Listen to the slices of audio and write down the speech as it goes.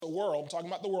world, I'm talking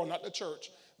about the world, not the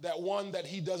church, that one, that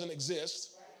he doesn't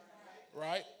exist,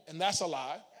 right? And that's a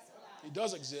lie. He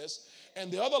does exist.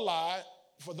 And the other lie,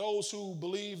 for those who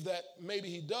believe that maybe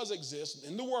he does exist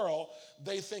in the world,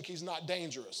 they think he's not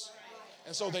dangerous.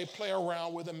 And so they play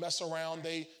around with him, mess around.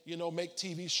 They, make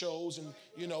TV shows and,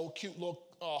 cute little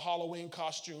Halloween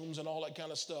costumes and all that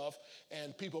kind of stuff.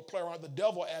 And people play around with the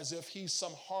devil as if he's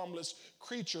some harmless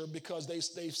creature because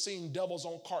they've seen devils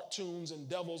on cartoons and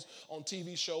devils on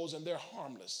TV shows and they're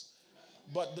harmless.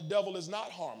 But the devil is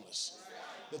not harmless.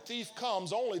 The thief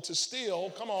comes only to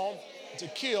steal, to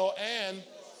kill and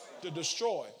to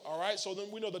destroy, all right? So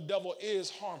then we know the devil is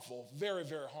harmful, very,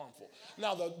 very harmful.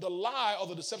 Now, the lie or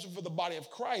the deception for the body of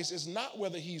Christ is not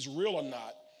whether he's real or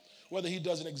not, whether he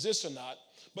doesn't exist or not,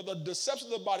 but the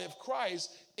deception of the body of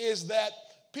Christ is that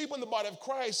people in the body of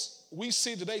Christ, we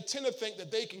see today, tend to think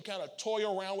that they can kind of toy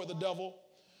around with the devil,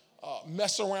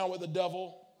 mess around with the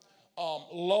devil,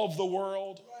 love the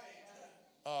world,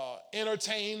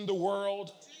 entertain the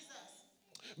world,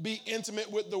 be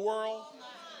intimate with the world,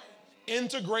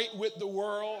 integrate with the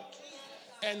world,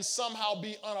 and somehow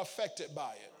be unaffected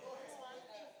by it.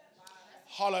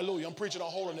 Hallelujah. I'm preaching on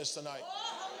holiness tonight.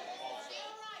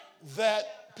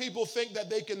 That people think that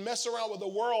they can mess around with the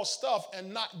world stuff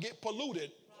and not get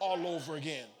polluted all over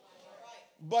again.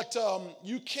 But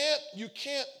you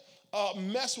can't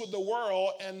mess with the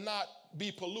world and not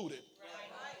be polluted.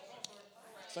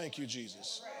 Thank you,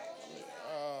 Jesus.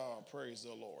 Praise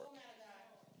the Lord.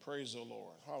 Praise the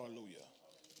Lord. Hallelujah.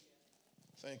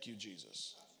 Thank you,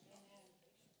 Jesus.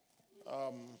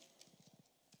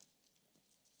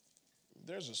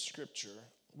 There's a scripture.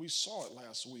 We saw it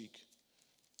last week,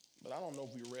 but I don't know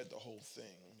if we read the whole thing.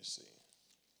 Let me see.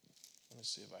 Let me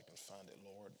see if I can find it,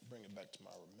 Lord. Bring it back to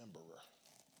my rememberer.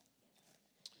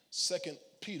 2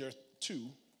 Peter 2.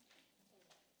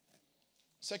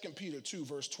 2 Peter 2,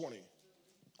 verse 20.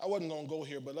 I wasn't going to go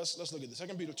here, but let's look at this. 2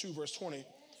 Peter 2, verse 20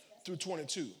 through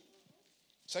 22.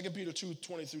 2 Peter 2,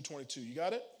 20 through 22. You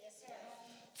got it? Yes, sir.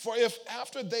 For if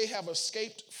after they have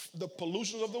escaped the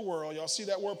pollutions of the world, y'all see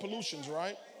that word pollutions,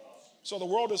 right? So the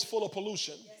world is full of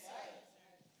pollution.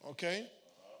 Okay?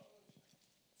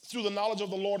 Through the knowledge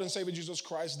of the Lord and Savior Jesus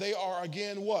Christ, they are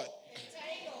again what?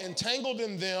 Entangled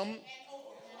in them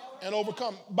and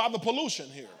overcome by the pollution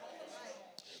here.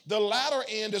 The latter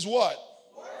end is what?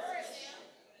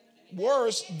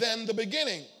 Worse than the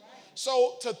beginning.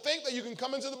 So to think that you can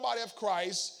come into the body of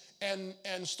Christ and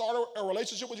start a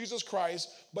relationship with Jesus Christ,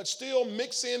 but still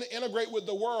mix in, integrate with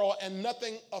the world, and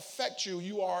nothing affect you,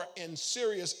 you are in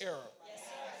serious error.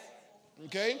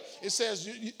 Okay? It says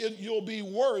you'll be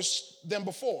worse than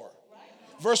before.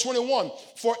 Verse 21,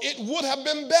 for it would have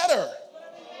been better.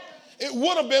 It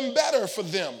would have been better for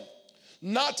them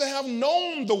not to have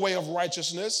known the way of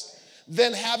righteousness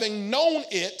than having known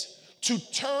it to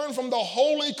turn from the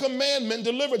holy commandment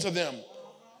delivered to them.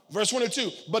 Verse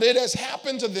 22, but it has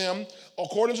happened to them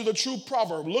according to the true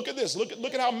proverb. Look at this.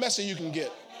 Look at how messy you can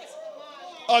get.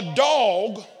 A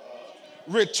dog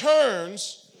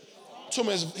returns to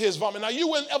his vomit. Now, you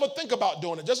wouldn't ever think about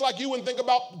doing it. Just like you wouldn't think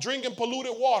about drinking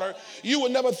polluted water, you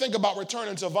would never think about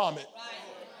returning to vomit.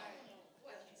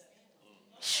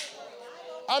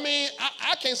 I mean,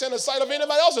 I can't stand the sight of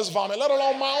anybody else's vomit, let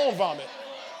alone my own vomit.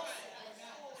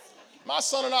 My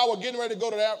son and I were getting ready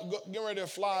to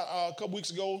fly a couple weeks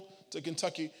ago to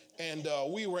Kentucky, and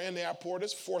we were in the airport.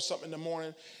 It's 4-something in the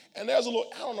morning, and there's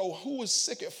I don't know who was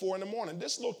sick at 4 in the morning.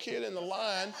 This little kid in the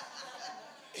line,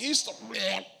 he's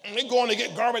going to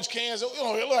get garbage cans.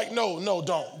 Like, no,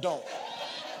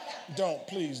 don't,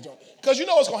 please don't. Because you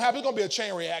know what's going to happen. It's going to be a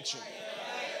chain reaction.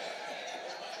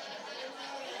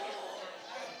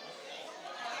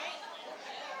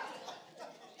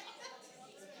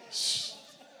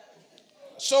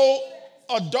 So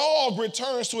a dog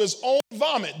returns to his own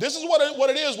vomit. This is what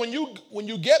it is when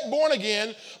you get born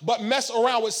again, but mess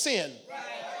around with sin.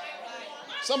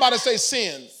 Somebody say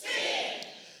sin.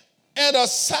 And a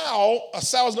sow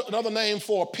is another name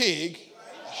for a pig,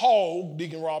 hog,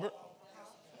 Deacon Robert,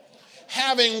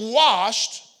 having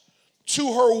washed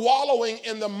to her wallowing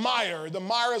in the mire. The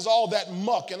mire is all that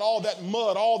muck and all that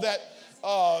mud, all that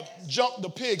junk the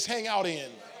pigs hang out in.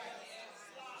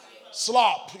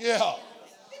 Slop, yeah.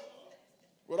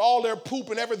 With all their poop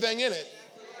and everything in it.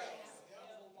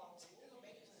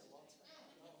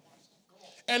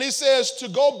 And he says to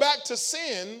go back to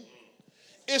sin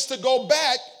is to go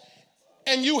back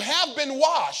and you have been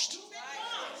washed.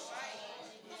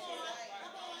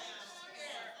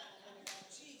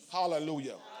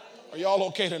 Hallelujah. Are y'all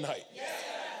okay tonight?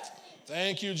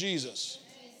 Thank you, Jesus.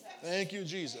 Thank you,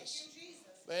 Jesus.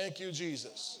 Thank you,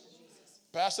 Jesus.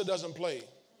 Pastor doesn't play.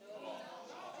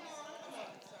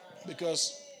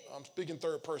 because I'm speaking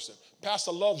third person.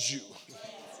 Pastor loves you.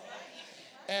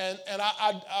 And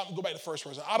I'll go back to first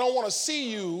person. I don't want to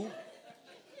see you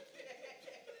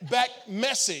back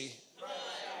messy.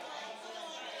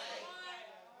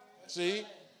 See,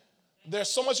 there's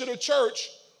so much of the church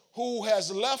who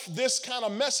has left this kind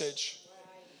of message,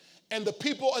 and the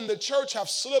people in the church have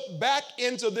slipped back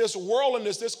into this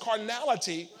worldliness, this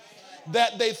carnality,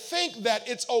 that they think that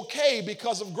it's okay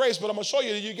because of grace. But I'm going to show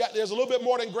you there's a little bit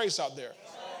more than grace out there.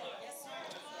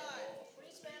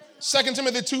 2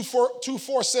 Timothy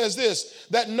 2:4 says this,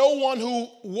 that no one who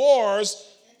wars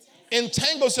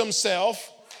entangles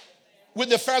himself with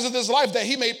the affairs of this life, that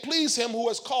he may please him who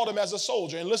has called him as a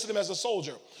soldier, enlisted him as a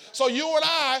soldier. So you and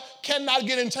I cannot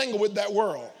get entangled with that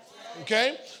world,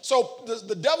 okay? So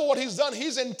the devil, what he's done,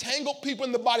 he's entangled people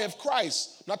in the body of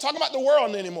Christ. I'm not talking about the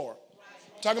world anymore.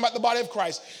 I'm talking about the body of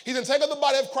Christ. He's entangled the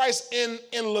body of Christ in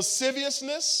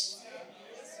lasciviousness.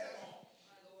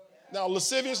 Now,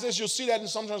 lasciviousness, you'll see that in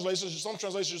some translations. Some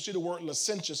translations, you'll see the word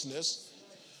licentiousness.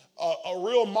 A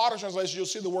real modern translation, you'll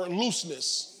see the word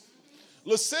looseness.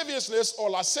 Lasciviousness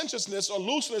or licentiousness or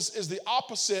looseness is the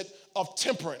opposite of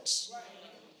temperance.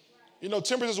 You know,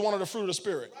 temperance is one of the fruit of the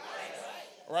Spirit.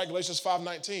 All right, Galatians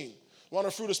 5:19. One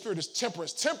of the fruit of the Spirit is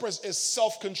temperance. Temperance is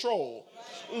self-control.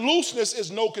 Looseness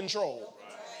is no control.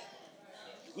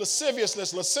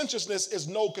 Lasciviousness, licentiousness is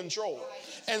no control.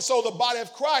 And so the body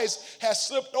of Christ has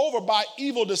slipped over by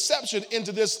evil deception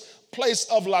into this place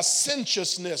of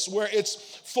licentiousness where it's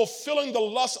fulfilling the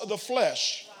lust of the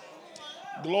flesh.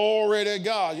 Glory to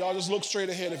God. Y'all just look straight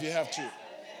ahead if you have to.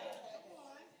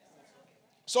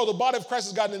 So the body of Christ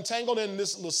has gotten entangled in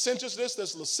this licentiousness,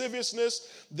 this lasciviousness,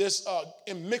 this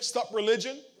mixed up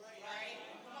religion,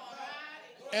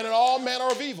 and in all manner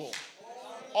of evil.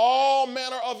 All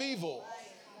manner of evil.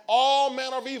 All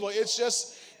manner of evil. It's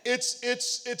just,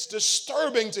 it's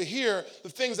disturbing to hear the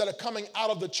things that are coming out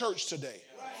of the church today.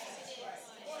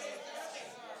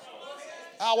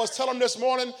 I was telling this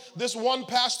morning, this one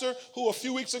pastor who a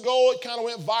few weeks ago, it kind of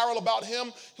went viral about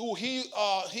him, who he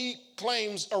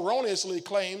erroneously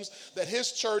claims that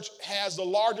his church has the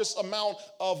largest amount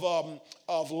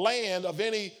of land of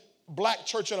any black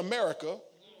church in America.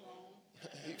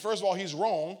 First of all, he's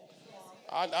wrong.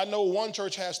 I know one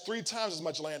church has 3 times as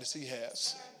much land as he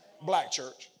has, black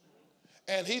church.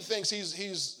 And he thinks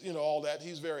he's all that.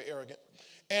 He's very arrogant.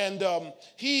 And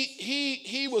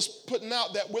he was putting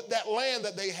out that with that land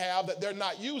that they have that they're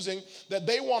not using, that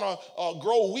they want to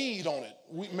grow weed on it,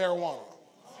 marijuana,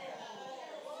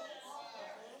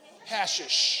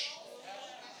 hashish,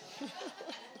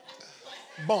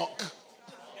 bunk,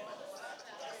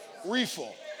 reefer,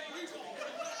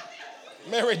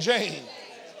 Mary Jane.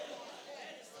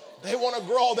 They want to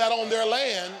grow that on their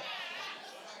land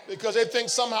because they think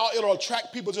somehow it'll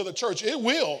attract people to the church. It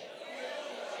will.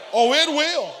 Oh, it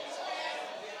will.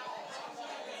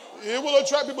 It will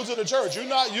attract people to the church.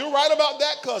 You're right about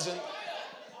that, cousin.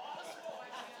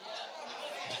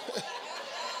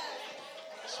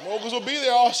 Smokers will be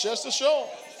there all just to show.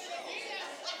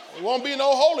 There won't be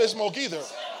no holy smoke either.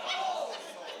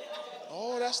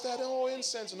 Oh, that's that old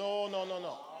incense. No.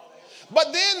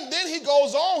 But then he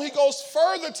goes on. He goes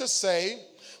further to say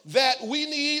that we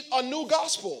need a new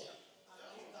gospel.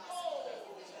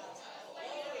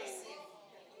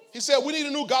 He said we need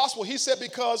a new gospel. He said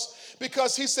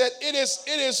because he said it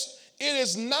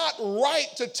is not right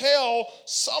to tell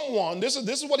someone, this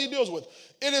is what he deals with.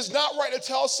 It is not right to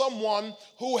tell someone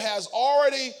who has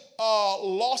already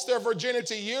lost their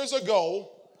virginity years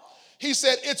ago. He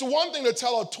said it's one thing to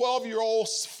tell a 12-year-old,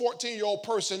 14-year-old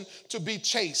person to be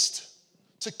chaste,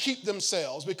 to keep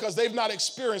themselves because they've not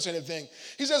experienced anything.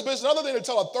 He says, but it's another thing to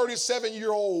tell a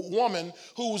 37-year-old woman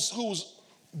who's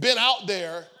been out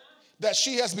there that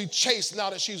she has to be chaste now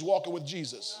that she's walking with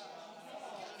Jesus.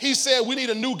 He said we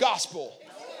need a new gospel.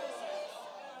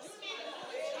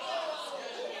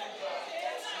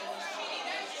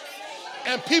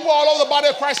 And people all over the body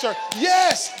of Christ are,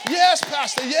 yes,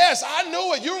 Pastor, yes, I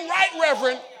knew it. You're right,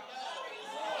 Reverend.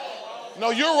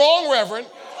 No, you're wrong, Reverend.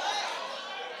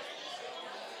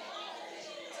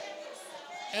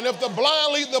 And if the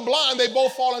blind lead the blind, they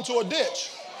both fall into a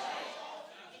ditch.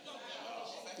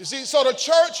 You see, so the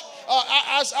church,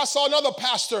 I saw another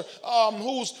pastor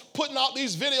who's putting out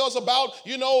these videos about,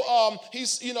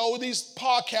 he's, these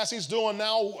podcasts he's doing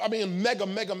now. I mean,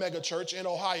 mega church in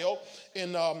Ohio,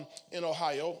 in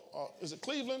Ohio. Is it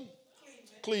Cleveland?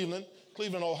 Cleveland.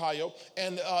 Cleveland, Ohio,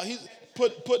 and he's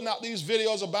putting out these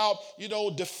videos about,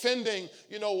 defending,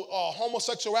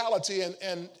 homosexuality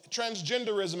and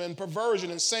transgenderism and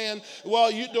perversion, and saying, well,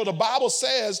 the Bible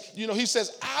says, he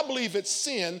says, I believe it's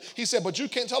sin. He said, but you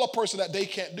can't tell a person that they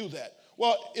can't do that.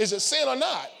 Well, is it sin or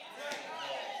not?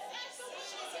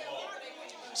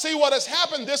 See what has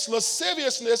happened, this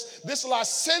lasciviousness, this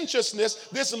licentiousness,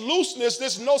 this looseness,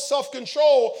 this no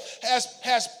self-control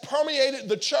has permeated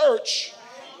the church.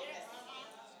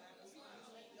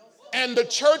 And the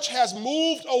church has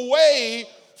moved away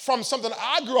from something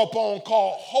I grew up on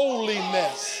called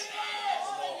holiness.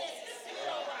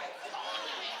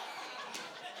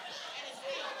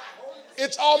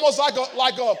 It's almost like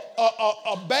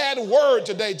a bad word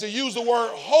today to use the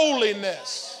word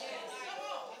holiness.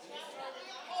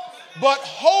 But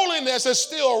holiness is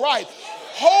still right.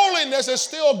 Holiness is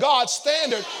still God's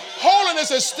standard.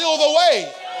 Holiness is still the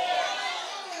way.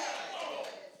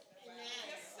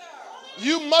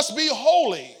 You must be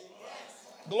holy.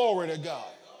 Glory to God.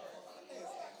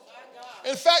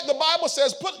 In fact, the Bible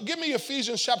says, give me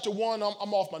Ephesians chapter 1.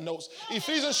 I'm off my notes.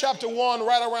 Ephesians chapter 1,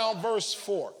 right around verse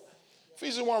 4.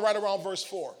 Ephesians 1, right around verse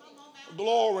 4.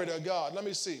 Glory to God. Let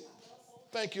me see.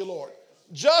 Thank you, Lord.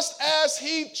 Just as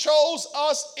he chose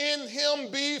us in him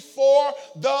before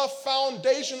the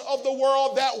foundation of the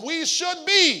world, that we should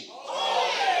be.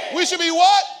 Holy. We should be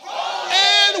what? Holy.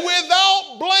 And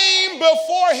without blame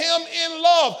before him in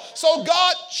love. So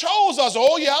God chose us.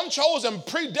 Oh yeah, I'm chosen,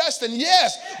 predestined,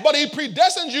 yes. But he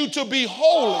predestined you to be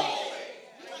holy.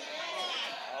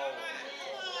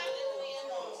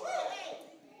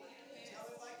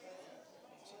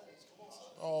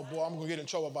 Oh boy, I'm going to get in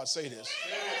trouble if I say this.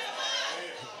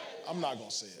 I'm not going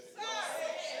to say it.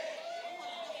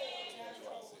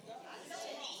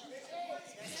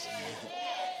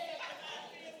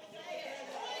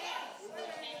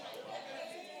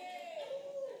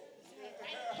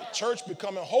 The church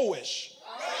becoming hoish.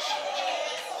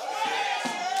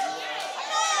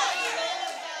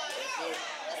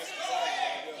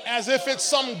 As if it's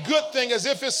some good thing, as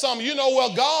if it's some,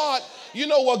 God.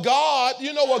 No,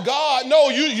 God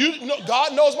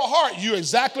knows my heart. You're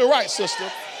exactly right, sister.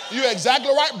 You're exactly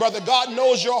right, brother. God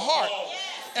knows your heart.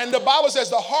 And the Bible says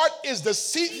the heart is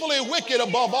deceitfully wicked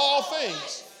above all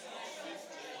things.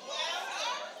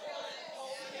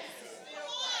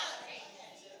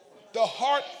 The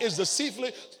heart is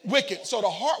deceitfully wicked. So the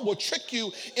heart will trick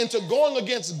you into going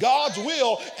against God's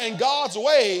will and God's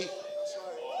way.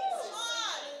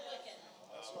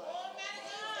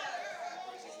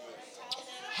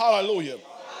 Hallelujah.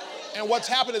 And what's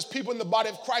happened is people in the body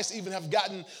of Christ even have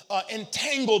gotten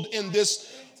entangled in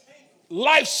this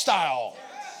lifestyle.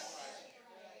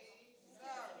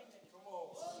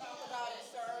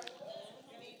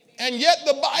 And yet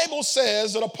the Bible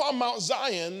says that upon Mount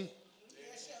Zion,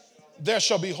 there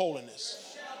shall be holiness.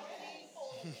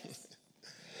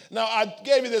 Now, I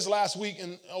gave you this last week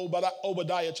in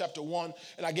Obadiah chapter 1,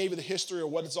 and I gave you the history of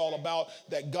what it's all about,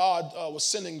 that God was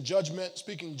sending judgment,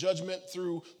 speaking judgment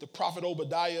through the prophet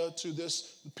Obadiah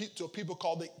to a people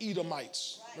called the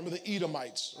Edomites. Remember the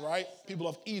Edomites, right? People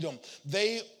of Edom.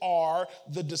 They are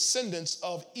the descendants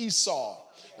of Esau.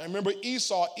 Now, remember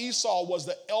Esau was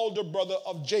the elder brother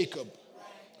of Jacob.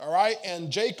 All right?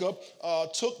 And Jacob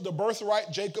took the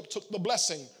birthright. Jacob took the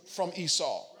blessing from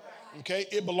Esau. Okay,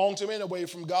 it belonged to him anyway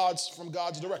from God's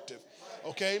directive.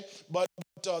 Okay, but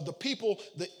the people,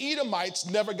 the Edomites,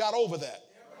 never got over that.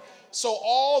 So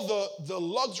all the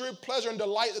luxury, pleasure, and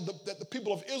delight that the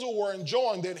people of Israel were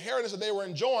enjoying, the inheritance that they were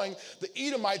enjoying, the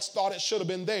Edomites thought it should have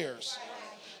been theirs.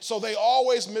 So they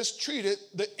always mistreated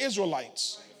the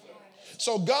Israelites.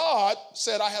 So God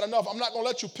said, I had enough. I'm not going to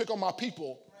let you pick on my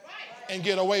people and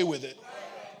get away with it.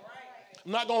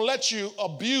 I'm not going to let you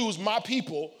abuse my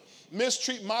people,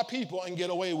 mistreat my people, and get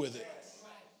away with it.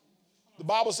 The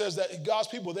Bible says that God's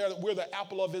people, we're the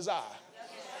apple of his eye.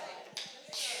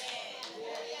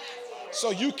 So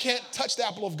you can't touch the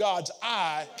apple of God's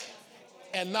eye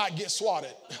and not get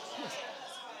swatted.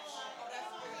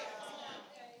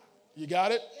 You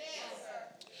got it?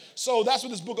 So that's what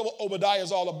this book of Obadiah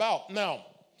is all about. Now,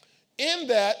 in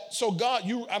that, so God, I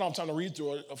don't have time to read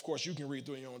through it. Of course, you can read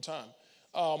through it in your own time.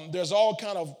 There's all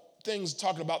kind of things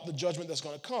talking about the judgment that's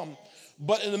going to come.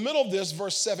 But in the middle of this,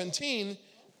 verse 17,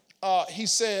 he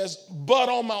says, but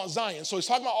on Mount Zion. So he's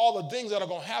talking about all the things that are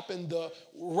going to happen, the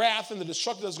wrath and the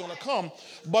destruction that's going to come.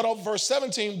 But on verse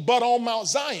 17, but on Mount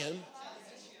Zion,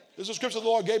 this is a scripture the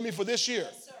Lord gave me for this year.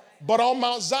 But on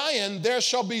Mount Zion, there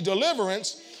shall be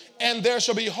deliverance and there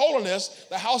shall be holiness.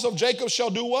 The house of Jacob shall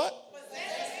do what?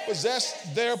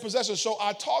 Possess their possessions. So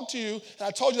I talked to you, and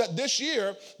I told you that this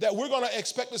year that we're going to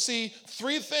expect to see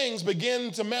three things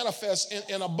begin to manifest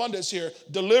in abundance here: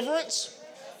 deliverance,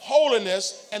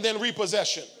 holiness, and then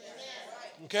repossession.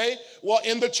 Okay? Well,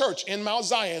 in the church, in Mount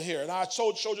Zion here, and I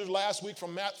showed you last week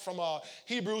from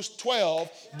Hebrews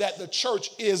 12 that the church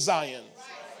is Zion.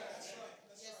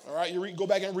 All right, go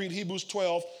back and read Hebrews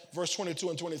 12, verse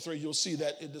 22 and 23. You'll see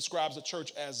that it describes the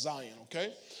church as Zion,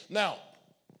 okay? Now,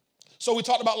 so we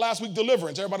talked about last week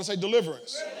deliverance. Everybody say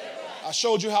deliverance. I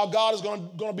showed you how God is going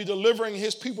to be delivering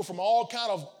his people from all kind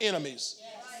of enemies.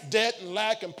 Debt and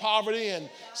lack and poverty and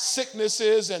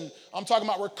sicknesses, and I'm talking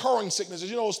about recurring sicknesses.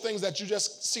 You know, those things that you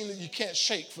just seem that you can't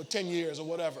shake for 10 years or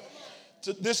whatever.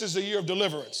 This is the year of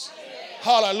deliverance.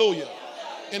 Hallelujah.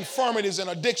 Infirmities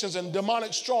and addictions and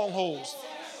demonic strongholds.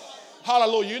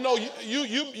 Hallelujah. You know,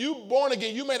 you born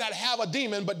again, you may not have a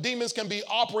demon, but demons can be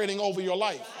operating over your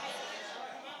life.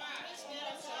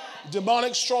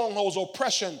 Demonic strongholds,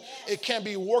 oppression, it can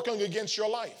be working against your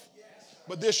life.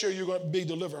 But this year you're going to be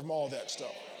delivered from all that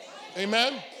stuff.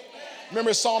 Amen?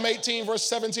 Remember Psalm 18, verse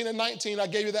 17 and 19. I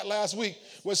gave you that last week,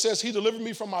 where it says, he delivered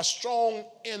me from my strong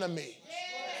enemy.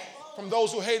 From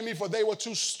those who hated me, for they were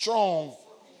too strong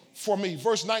for me.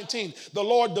 Verse 19, the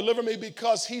Lord delivered me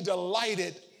because he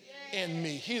delighted in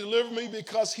me. He delivered me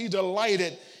because he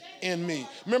delighted in me.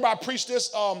 Remember I preached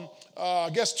this, I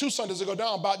guess 2 Sundays ago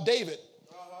now about David.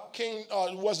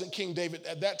 It wasn't King David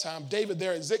at that time. David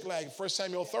there at Ziklag, 1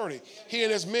 Samuel 30. He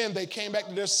and his men, they came back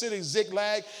to their city,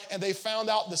 Ziklag, and they found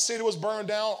out the city was burned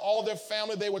down. All their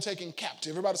family, they were taken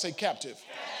captive. Everybody say captive.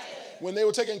 When they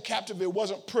were taken captive, it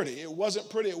wasn't pretty. It wasn't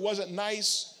pretty. It wasn't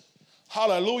nice.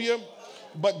 Hallelujah.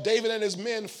 But David and his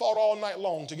men fought all night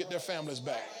long to get their families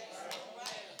back.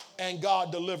 And God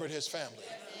delivered his family.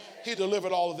 He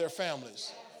delivered all of their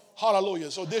families. Hallelujah.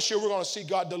 So this year we're going to see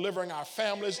God delivering our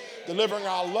families, delivering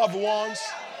our loved ones.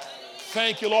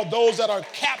 Thank you, Lord. Those that are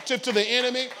captive to the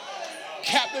enemy,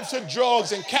 captive to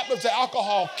drugs and captive to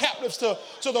alcohol, captives to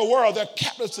the world, they're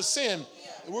captives to sin.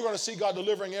 And we're going to see God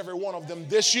delivering every one of them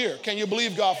this year. Can you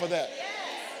believe God for that?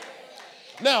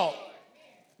 Now,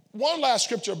 one last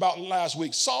scripture about last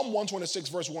week, Psalm 126,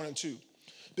 verse 1 and 2.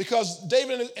 Because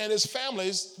David and his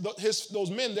families, those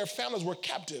men, their families were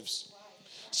captives.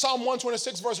 Psalm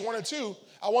 126, verse 1 and 2,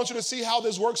 I want you to see how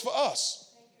this works for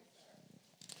us.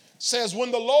 It says, when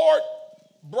the Lord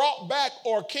brought back,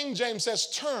 or King James says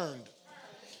turned,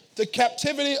 the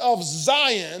captivity of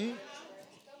Zion,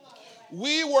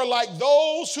 we were like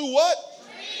those who what?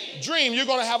 Dream. You're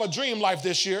going to have a dream life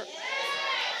this year.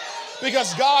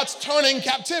 Because God's turning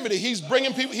captivity. He's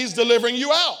bringing people, he's delivering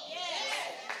you out.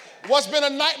 What's been a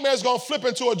nightmare is going to flip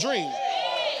into a dream.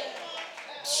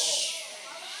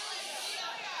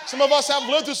 Some of us have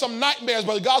lived through some nightmares,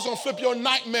 but God's going to flip your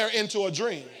nightmare into a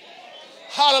dream.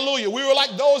 Hallelujah. We were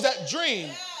like those that dream.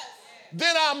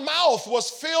 Then our mouth was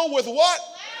filled with what?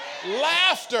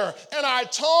 Laughter. And our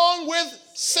tongue with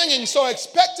singing. So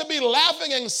expect to be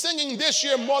laughing and singing this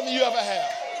year more than you ever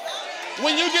have.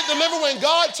 When you get delivered, when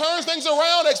God turns things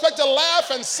around, expect to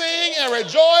laugh and sing and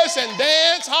rejoice and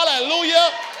dance.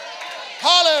 Hallelujah.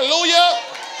 Hallelujah.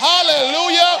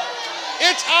 Hallelujah.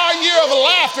 It's our year of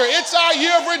laughter. It's our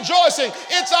year of rejoicing.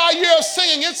 It's our year of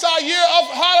singing. It's our year of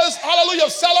hallelujah,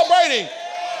 of celebrating.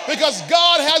 Because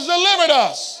God has delivered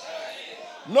us.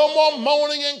 No more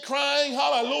moaning and crying.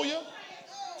 Hallelujah.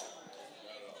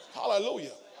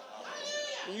 Hallelujah.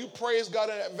 When you praise God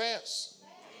in advance,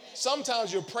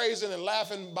 sometimes you're praising and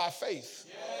laughing by faith.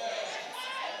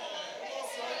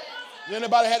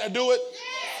 Anybody had to do it?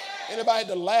 Anybody had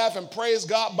to laugh and praise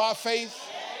God by faith?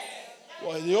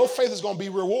 Well, your faith is going to be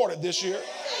rewarded this year.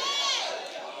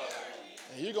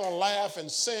 And you're going to laugh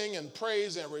and sing and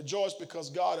praise and rejoice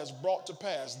because God has brought to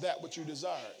pass that which you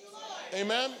desired.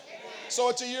 Amen? So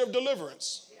it's a year of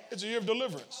deliverance. It's a year of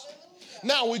deliverance.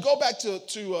 Now, we go back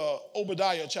to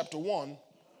Obadiah chapter 1,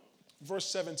 verse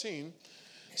 17.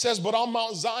 It says, but on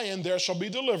Mount Zion there shall be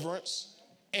deliverance,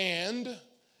 and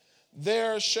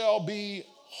there shall be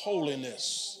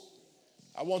holiness.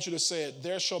 I want you to say it.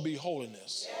 There shall be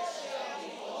holiness.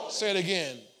 Say it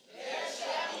again. There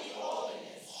shall be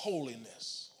holiness.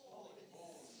 Holiness.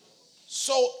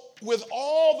 So with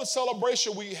all the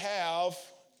celebration we have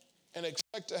and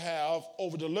expect to have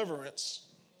over deliverance,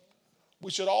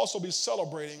 we should also be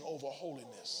celebrating over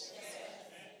holiness.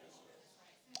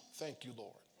 Thank you,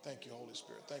 Lord. Thank you, Holy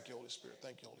Spirit. Thank you, Holy Spirit.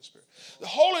 Thank you, Holy Spirit. The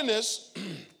holiness,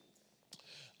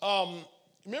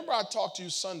 remember I talked to you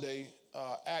Sunday,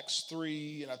 Acts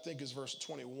 3, and I think it's verse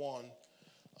 21,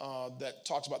 that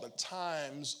talks about the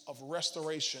times of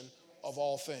restoration of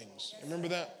all things. Remember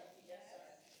that?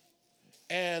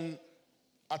 And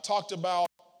I talked about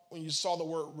when you saw the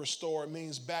word restore, it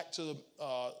means back to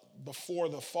before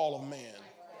the fall of man.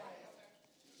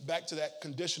 Back to that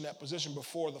condition, that position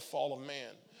before the fall of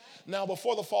man. Now,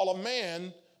 before the fall of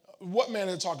man, what man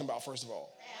are they talking about, first of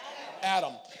all?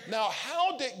 Adam. Now,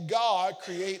 how did God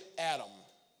create Adam?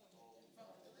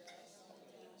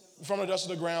 From the dust of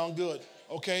the ground, good.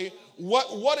 Okay.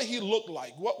 What did he look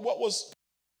like? What was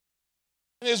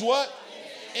his what?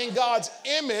 In God's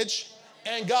image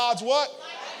and God's what?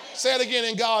 Say it again,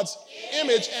 in God's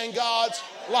image and God's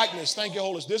likeness. Thank you,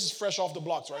 Holy Spirit. This is fresh off the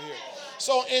blocks right here.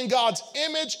 So in God's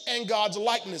image and God's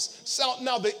likeness. So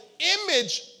now the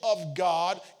image of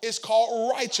God is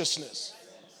called righteousness.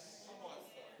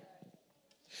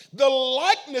 The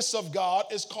likeness of God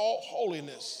is called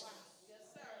holiness.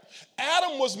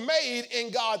 Adam was made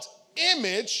in God's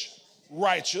image,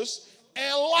 righteous,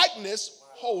 and likeness,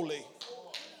 holy.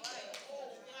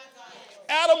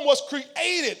 Adam was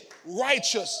created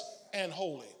righteous and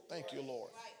holy. Thank you, Lord.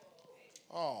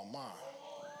 Oh, my.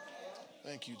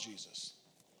 Thank you, Jesus.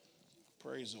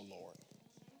 Praise the Lord.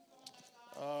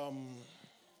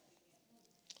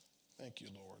 Thank you,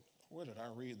 Lord. Where did I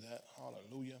read that?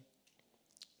 Hallelujah.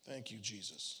 Thank you,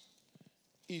 Jesus.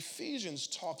 Ephesians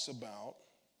talks about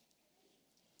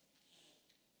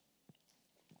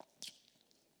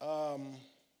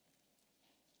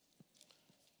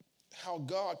how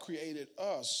God created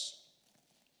us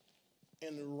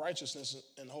in righteousness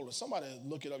and holiness. Somebody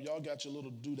look it up. Y'all got your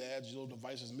little doodads, your little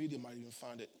devices. Media might even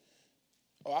find it.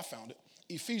 Oh, I found it.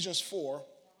 Ephesians 4.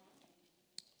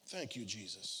 Thank you,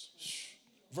 Jesus.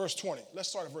 Verse 20. Let's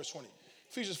start at verse 20.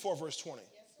 Ephesians 4, verse 20.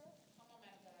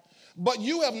 But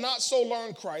you have not so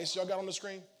learned Christ. Y'all got on the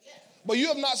screen? But you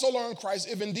have not so learned Christ,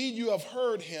 if indeed you have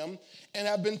heard him and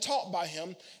have been taught by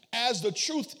him, as the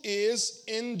truth is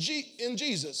in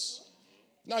Jesus.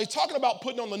 Now, he's talking about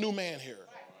putting on the new man here.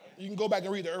 You can go back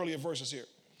and read the earlier verses here.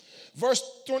 Verse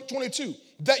 22,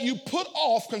 that you put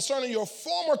off concerning your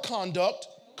former conduct,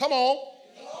 come on,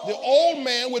 the old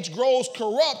man which grows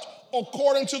corrupt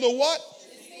according to the what?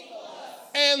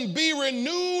 And be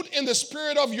renewed in the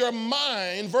spirit of your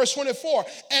mind. Verse 24,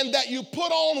 and that you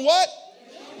put on what?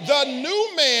 The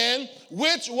new man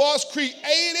which was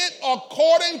created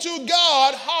according to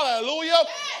God, hallelujah,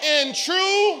 in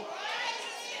true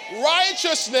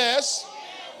righteousness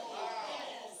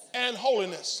and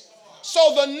holiness.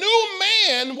 So the new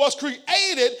man was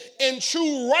created in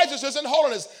true righteousness and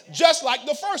holiness, just like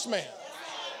the first man.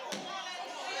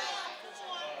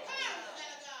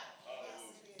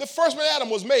 The first man, Adam,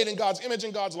 was made in God's image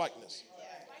and God's likeness,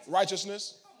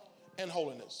 righteousness and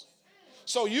holiness.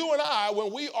 So you and I,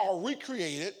 when we are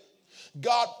recreated,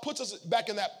 God puts us back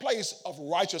in that place of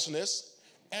righteousness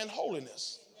and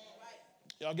holiness.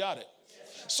 Y'all got it?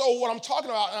 So what I'm talking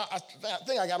about, and I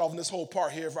think I got off in this whole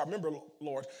part here, if I remember,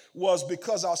 Lord, was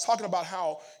because I was talking about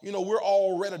how, we're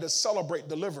all ready to celebrate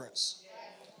deliverance.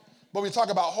 But we talk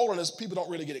about holiness, people don't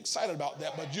really get excited about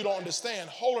that, but you don't understand.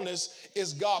 Holiness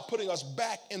is God putting us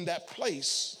back in that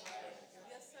place.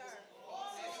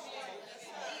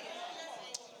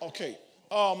 Okay.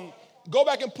 Go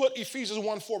back and put Ephesians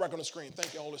 1:4 back on the screen.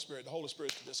 Thank you, Holy Spirit. The Holy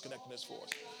Spirit is disconnecting this for us.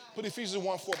 Put Ephesians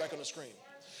 1:4 back on the screen.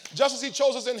 Just as he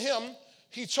chose us in him,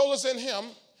 he chose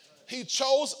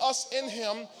us in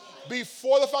him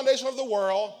before the foundation of the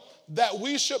world, that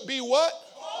we should be what?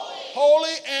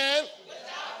 Holy and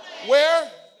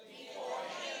where?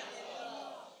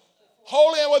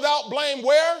 Holy and without blame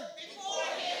where?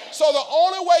 So the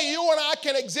only way you and I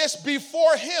can exist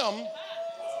before him,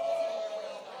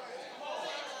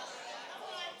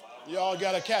 y'all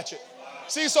got to catch it.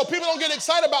 See, so people don't get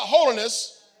excited about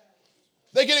holiness.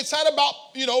 They get excited about,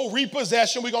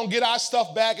 repossession. We're going to get our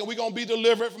stuff back and we're going to be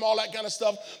delivered from all that kind of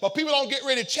stuff. But people don't get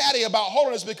really chatty about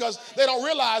holiness because they don't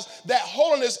realize that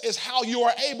holiness is how you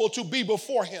are able to be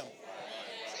before him.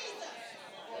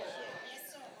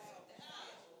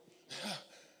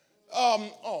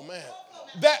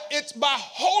 That it's by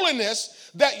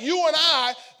holiness that you and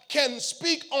I can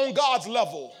speak on God's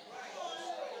level.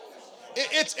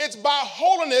 It's by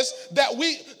holiness that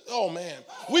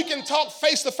we can talk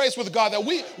face to face with God, that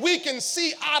we can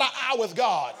see eye to eye with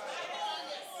God.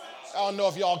 I don't know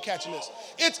if y'all catching this.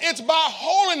 It's by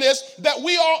holiness that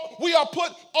we are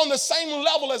put on the same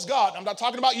level as God. I'm not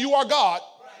talking about you are God.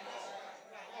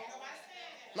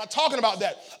 I'm not talking about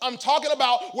that. I'm talking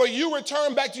about where you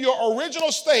return back to your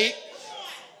original state,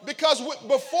 because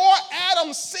before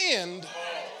Adam sinned,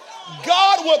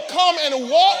 God would come and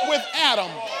walk with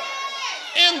Adam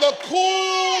in the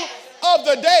cool of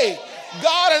the day.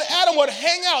 God and Adam would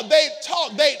hang out. They'd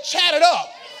talk. They'd chat it up.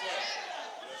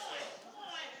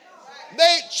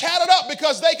 They chatted up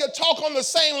because they could talk on the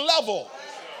same level.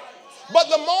 But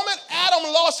the moment Adam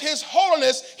lost his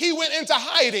holiness, he went into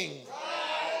hiding.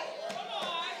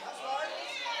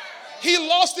 He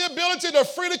lost the ability to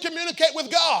freely communicate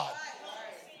with God.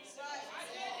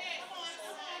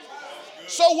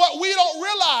 So what we don't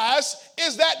realize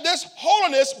is that this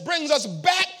holiness brings us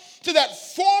back to that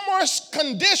former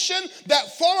condition,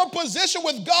 that former position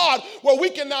with God, where we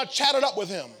can now chat it up with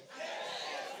him.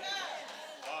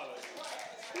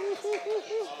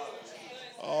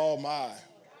 Oh my.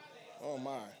 Oh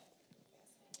my.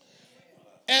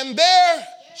 And there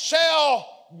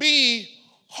shall be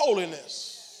holiness.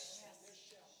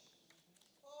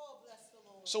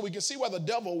 So we can see why the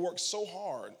devil works so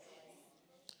hard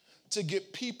to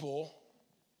get people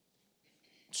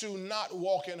to not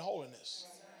walk in holiness.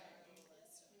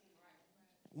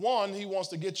 One, he wants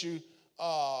to get you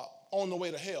on the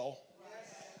way to hell.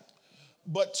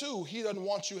 But two, he doesn't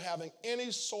want you having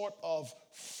any sort of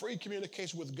free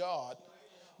communication with God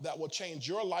that will change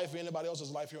your life or anybody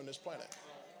else's life here on this planet.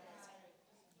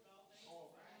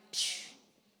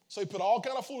 So he put all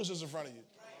kind of foolishness in front of you.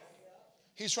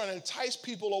 He's trying to entice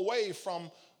people away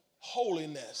from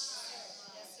holiness.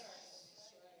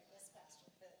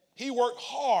 He worked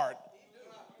hard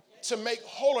to make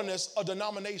holiness a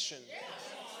denomination.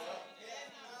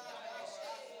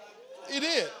 He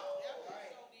did.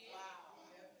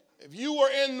 If you were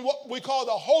in what we call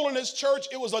the holiness church,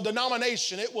 it was a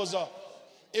denomination. People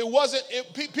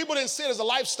didn't see it as a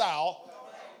lifestyle.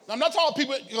 Now, I'm not talking about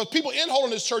people, because people in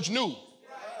holiness church knew.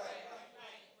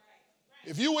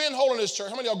 If you were in holiness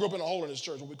church, how many of y'all grew up in a holiness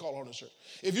church, what we call a holiness church?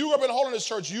 If you grew up in a holiness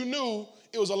church, you knew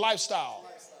it was a lifestyle.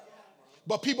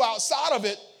 But people outside of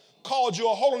it called you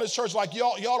a holiness church, like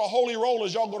y'all the holy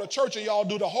rollers, y'all go to church and y'all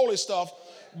do the holy stuff.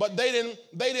 But they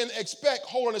didn't expect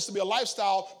holiness to be a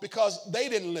lifestyle because they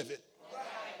didn't live it.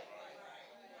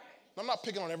 I'm not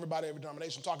picking on everybody, every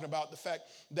denomination. I'm talking about the fact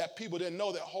that people didn't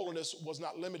know that holiness was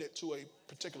not limited to a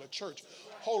particular church.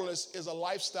 Holiness is a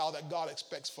lifestyle that God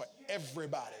expects for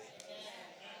everybody.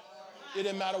 It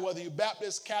didn't matter whether you're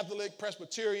Baptist, Catholic,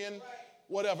 Presbyterian,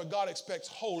 whatever. God expects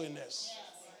holiness.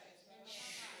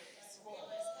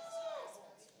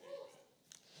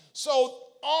 So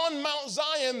on Mount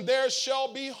Zion there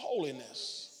shall be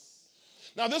holiness.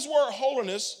 Now this word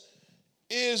holiness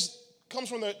comes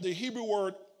from the Hebrew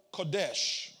word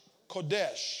kodesh,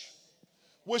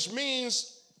 which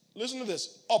means, listen to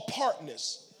this,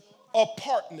 apartness.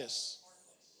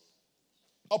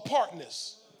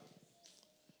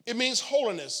 It means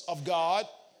holiness of God,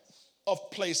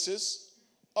 of places,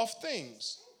 of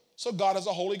things. So God is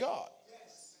a holy God.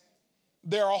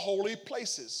 There are holy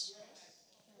places,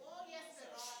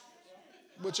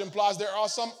 which implies there are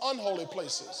some unholy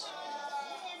places.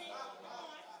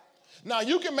 Now,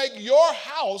 you can make your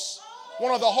house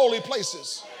one of the holy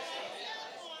places.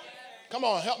 Come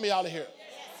on, help me out of here.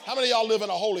 How many of y'all live in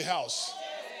a holy house?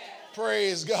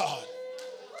 Praise God.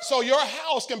 So your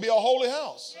house can be a holy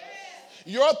house.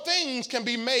 Your things can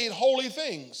be made holy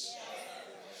things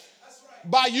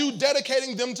by you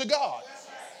dedicating them to God.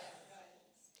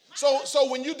 So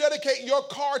when you dedicate your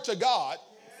car to God,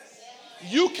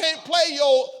 you can't play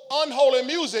your unholy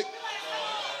music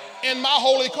in my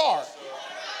holy car.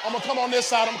 I'm going to come on this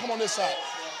side.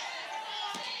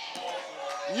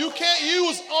 You can't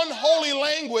use unholy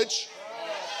language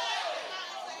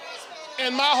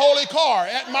in my holy car,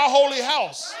 at my holy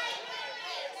house.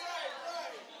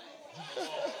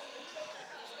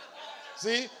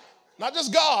 See, not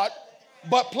just God,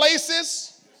 but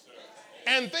places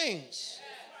and things.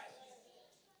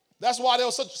 That's why there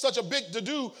was such a big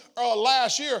to-do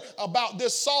last year about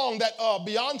this song that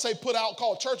Beyonce put out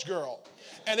called Church Girl.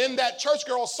 And in that Church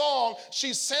Girl song,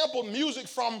 she sampled music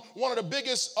from one of the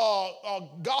biggest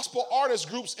gospel artist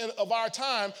groups of our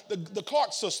time, the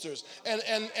Clark Sisters,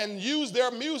 and used their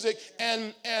music.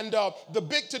 And the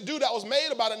big to-do that was made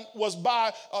about it was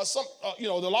by a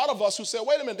lot of us who said,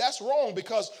 wait a minute, that's wrong,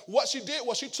 because what she did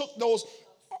was she took those,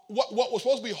 what was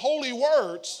supposed to be holy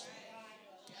words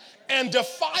and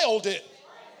defiled it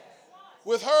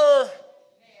with her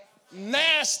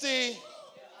nasty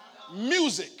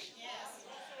music.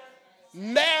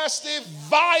 Nasty,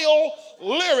 vile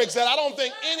lyrics that I don't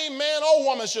think any man or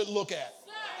woman should look at.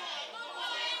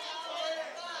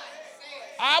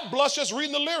 I blush just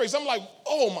reading the lyrics. I'm like,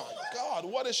 oh my God,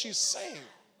 what is she saying?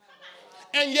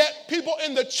 And yet people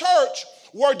in the church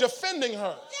were defending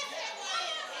her,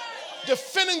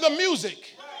 defending the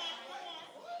music.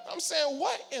 I'm saying,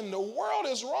 what in the world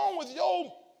is wrong with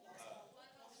your...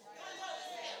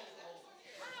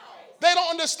 They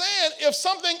don't understand if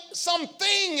something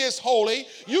is holy,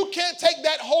 you can't take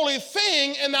that holy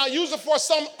thing and now use it for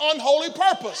some unholy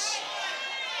purpose.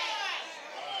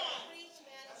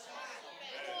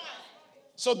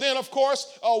 So then, of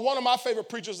course, one of my favorite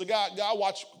preachers, the guy I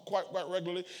watch quite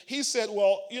regularly, he said,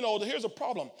 well, here's a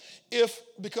problem.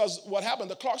 Because what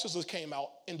happened, the Clark sisters came out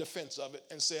in defense of it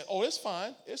and said, oh, it's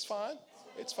fine.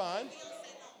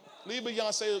 Leave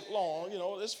Beyonce alone,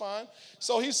 it's fine.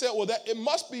 So he said, well, that it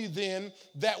must be then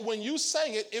that when you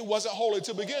sang it, it wasn't holy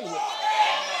to begin with.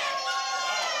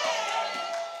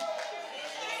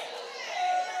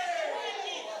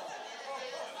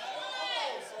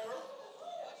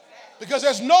 Because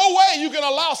there's no way you can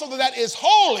allow something that is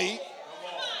holy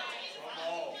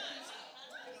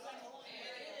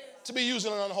to be used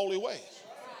in an unholy way.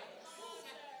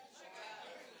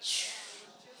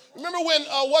 Remember when,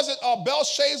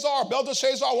 Belteshazzar,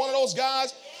 one of those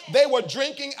guys, they were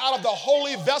drinking out of the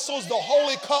holy vessels, the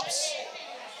holy cups,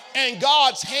 and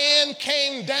God's hand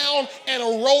came down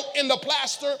and wrote in the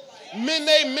plaster,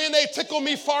 Mene, mene, tickle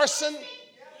me, farson.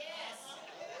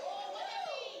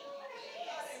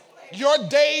 Your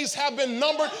days have been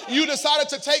numbered. You decided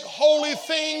to take holy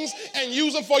things and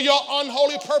use them for your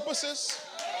unholy purposes.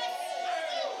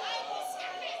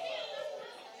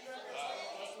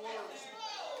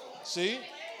 See?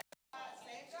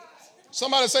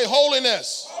 Somebody say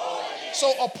holiness.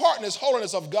 So apartness,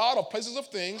 holiness of God, of places, of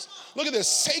things. Look at this,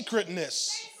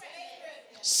 sacredness,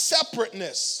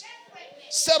 separateness,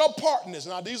 set apartness.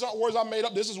 Now, these aren't words I made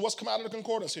up. This is what's come out of the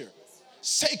concordance here.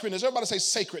 Sacredness. Everybody say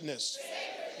sacredness.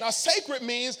 Now, sacred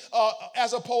means,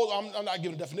 as opposed, I'm not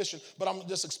giving a definition, but I'm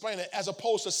just explaining it, as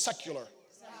opposed to secular.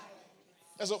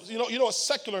 You know what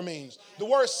secular means? The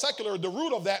word secular, the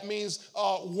root of that means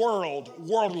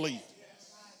worldly.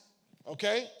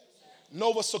 Okay?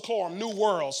 Nova seclorum, new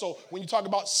world. So when you talk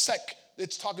about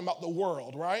it's talking about the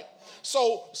world, right?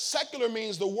 So secular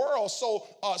means the world. So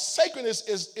sacredness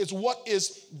is what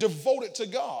is devoted to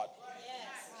God.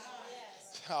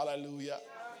 Hallelujah.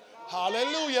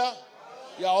 Hallelujah.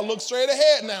 Y'all look straight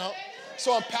ahead now.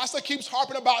 So a pastor keeps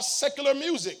harping about secular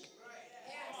music.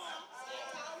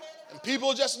 And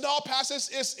people just, no, pastor,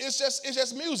 it's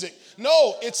just music.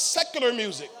 No, it's secular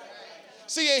music.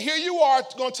 See, and here you are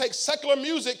going to take secular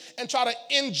music and try to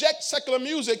inject secular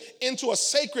music into a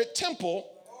sacred temple.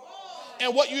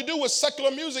 And what you do with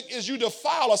secular music is you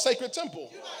defile a sacred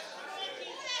temple.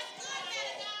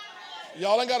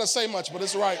 Y'all ain't got to say much, but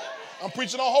it's right. I'm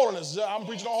preaching on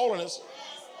holiness.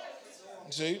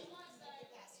 See?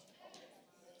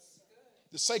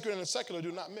 The sacred and the secular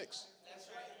do not mix.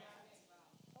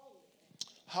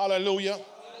 Hallelujah.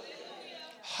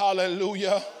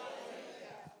 Hallelujah.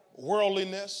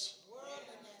 Worldliness.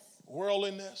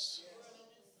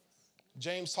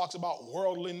 James talks about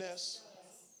worldliness.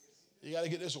 You got to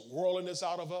get this worldliness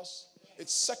out of us.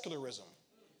 It's secularism.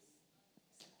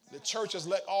 The church has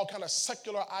let all kind of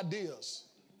secular ideas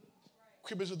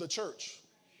creep into the church.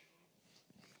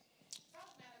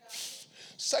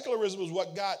 Secularism is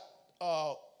what got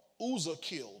Uzzah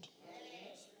killed.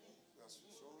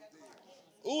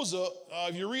 Uzzah,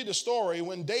 if you read the story,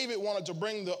 when David wanted to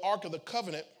bring the Ark of the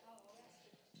Covenant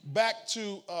back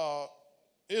to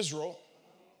Israel,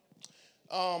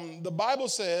 the Bible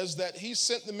says that he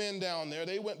sent the men down there.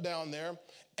 They went down there,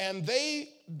 and they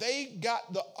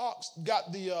got the Ark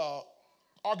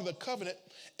of the Covenant,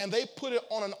 and they put it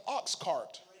on an ox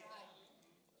cart.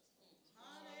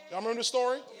 Y'all remember the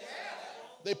story?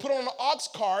 They put it on an ox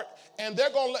cart, and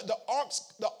they're going to let the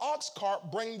ox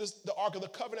cart bring the Ark of the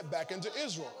Covenant back into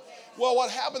Israel. Well, what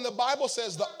happened, the Bible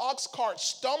says the ox cart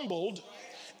stumbled,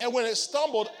 and when it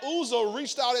stumbled, Uzzah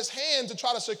reached out his hand to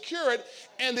try to secure it,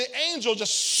 and the angel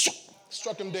just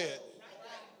struck him dead.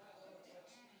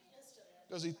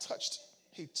 Because he touched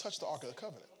the Ark of the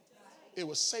Covenant. It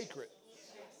was sacred.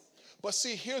 But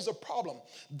see, here's the problem.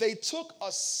 They took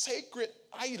a sacred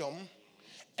item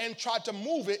and tried to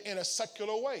move it in a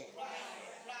secular way.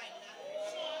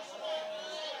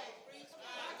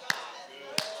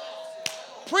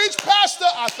 Preach, pastor.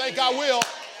 I think I will.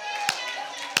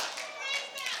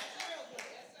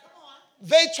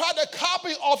 They tried to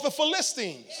copy off the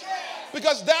Philistines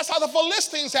because that's how the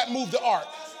Philistines had moved the ark.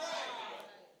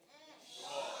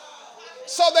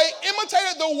 So they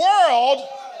imitated the world,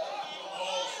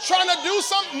 trying to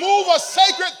move a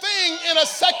sacred thing in a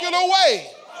secular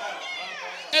way.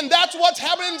 And that's what's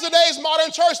happening in today's modern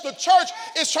church. The church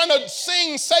is trying to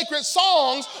sing sacred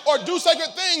songs or do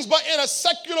sacred things, but in a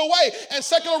secular way. And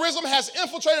secularism has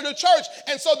infiltrated the church.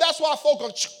 And so that's why folk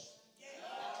are...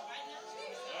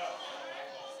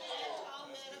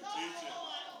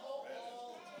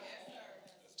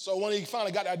 So when he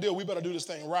finally got the idea, we better do this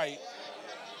thing right,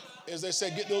 is they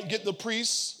said, get the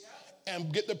priests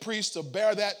and get the priests to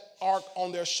bear that ark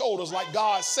on their shoulders like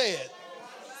God said.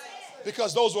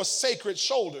 Because those were sacred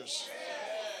shoulders.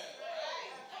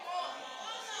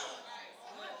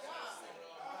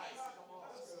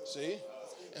 See?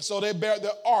 And so they bear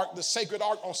the ark, the sacred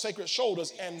ark, on sacred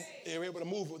shoulders, and they're able to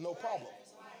move with no problem.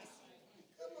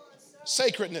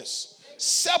 Sacredness.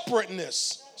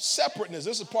 Separateness. Separateness.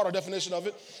 This is part of the definition of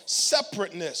it.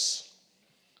 Separateness.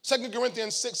 2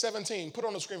 Corinthians 6:17. Put it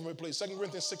on the screen for me, please. 2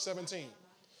 Corinthians 6:17.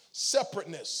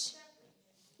 Separateness.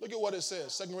 Look at what it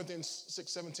says. 2 Corinthians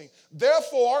 6:17.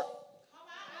 Therefore,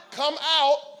 come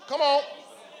out. Come on.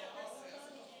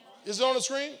 Is it on the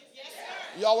screen? Yes,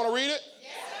 sir. Y'all want to read it?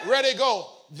 Yes, sir. Ready, go.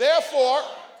 Therefore, come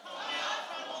out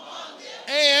from among them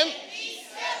and be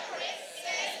separate,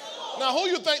 says the Lord. Now, who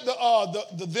you think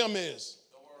the them is?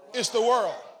 It's the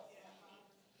world.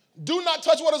 Do not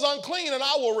touch what is unclean, and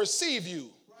I will receive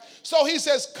you. So he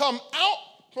says, come out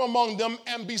from among them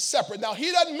and be separate. Now,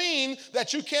 he doesn't mean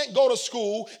that you can't go to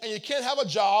school and you can't have a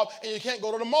job and you can't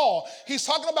go to the mall. He's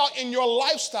talking about in your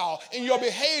lifestyle, in your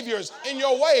behaviors, in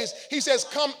your ways. He says,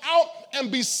 come out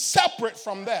and be separate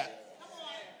from that.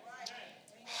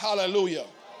 Hallelujah.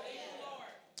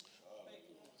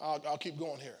 I'll keep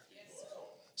going here.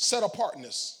 Set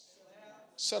apartness.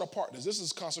 Set apartness. This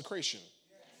is consecration.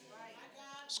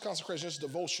 It's consecration. It's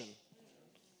devotion.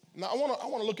 Now, I want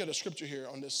to look at a scripture here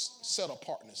on this set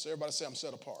apartness. Everybody say, I'm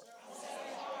set apart.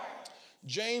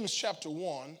 James chapter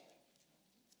 1.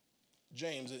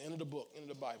 James, at the end of the book, end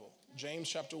of the Bible. James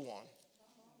chapter 1.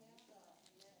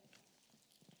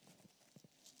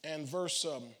 And verse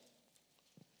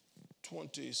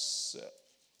 27.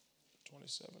 Am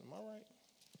I right?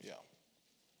 Yeah.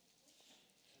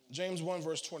 James 1,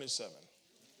 verse 27.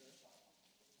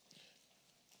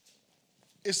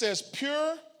 It says,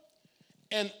 pure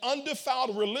and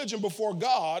undefiled religion before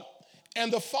God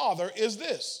and the Father is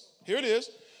this. Here it is.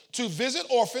 To visit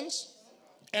orphans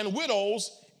and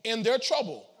widows in their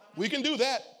trouble. We can do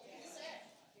that.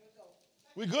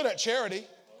 We're good at charity.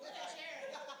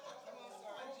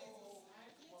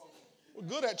 We're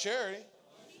good at charity.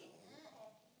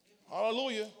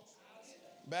 Hallelujah.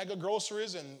 Bag of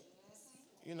groceries and,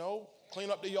 clean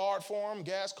up the yard for them,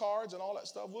 gas cards and all that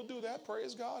stuff. We'll do that.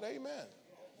 Praise God. Amen.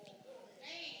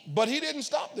 But he didn't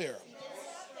stop there.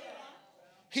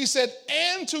 He said,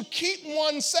 and to keep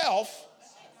oneself,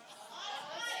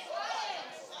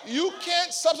 you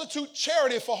can't substitute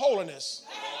charity for holiness.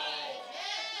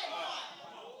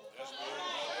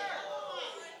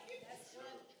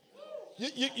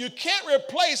 You can't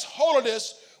replace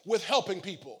holiness with helping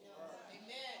people.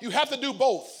 You have to do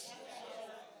both.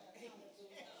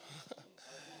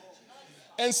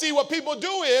 And see, what people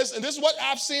do is, and this is what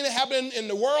I've seen it happen in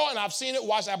the world, and I've seen it,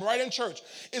 watch it happen right in church,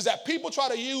 is that people try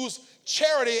to use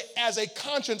charity as a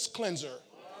conscience cleanser.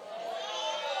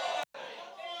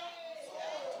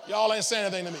 Y'all ain't saying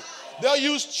anything to me. They'll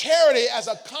use charity as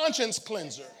a conscience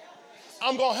cleanser.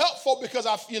 I'm going to help folk because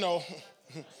gotta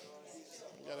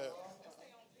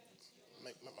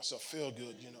make myself feel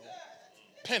good,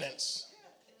 Penance.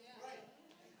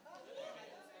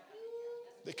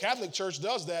 The Catholic Church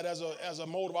does that as a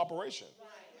mode of operation.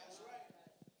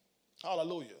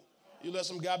 Hallelujah. You let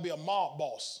some guy be a mob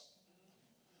boss,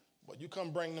 but you come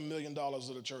bring them $1 million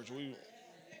to the church,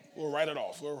 we'll write it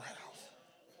off. We'll write it off.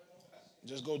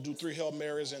 Just go do 3 Hail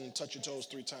Marys and touch your toes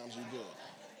 3 times, you're good.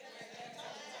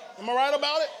 Am I right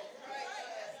about it?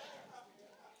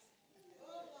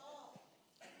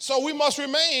 So we must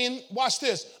remain, watch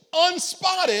this,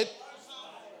 unspotted.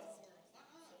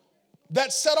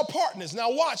 That set apartness.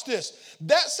 Now watch this.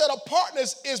 That set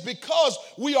apartness is because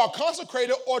we are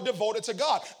consecrated or devoted to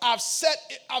God. I've set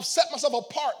myself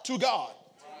apart to God.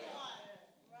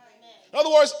 In other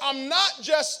words, I'm not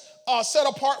just set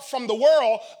apart from the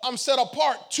world. I'm set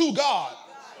apart to God.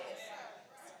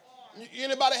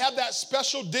 Anybody have that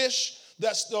special dish,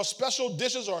 those special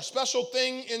dishes or a special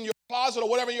thing in your closet or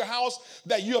whatever in your house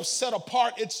that you have set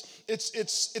apart?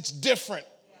 It's different.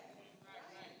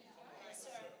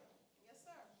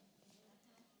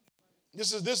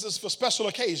 This is for special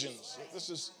occasions.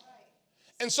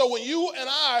 And so when you and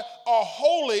I are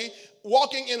holy,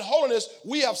 walking in holiness,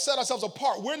 we have set ourselves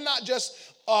apart. We're not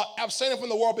just abstaining from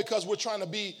the world because we're trying to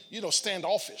be,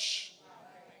 standoffish.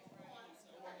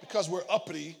 Because we're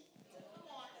uppity.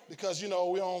 Because, we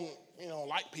don't,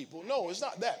 like people. No, it's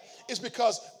not that. It's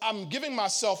because I'm giving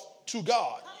myself to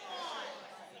God.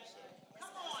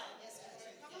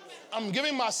 I'm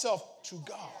giving myself to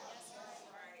God.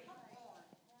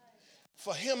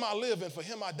 For him I live and for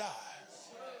him I die.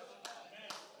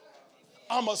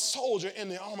 I'm a soldier in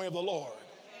the army of the Lord.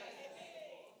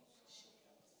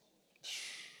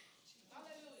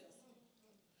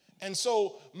 And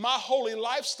so my holy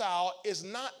lifestyle is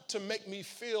not to make me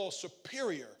feel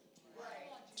superior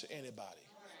to anybody.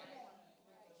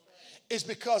 is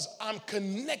because I'm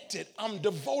connected, I'm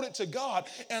devoted to God,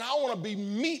 and I want to be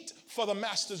meat for the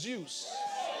master's use.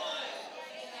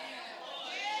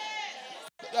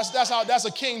 That's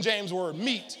a King James word,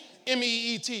 meat,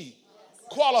 M-E-E-T,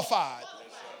 qualified.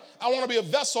 I want to be a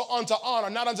vessel unto honor,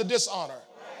 not unto dishonor.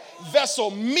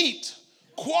 Vessel, meat,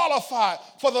 qualified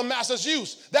for the master's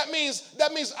use. That means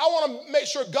I want to make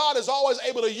sure God is always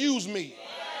able to use me.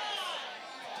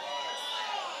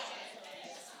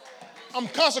 I'm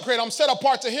consecrated, I'm set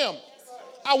apart to him.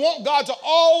 I want God to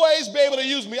always be able to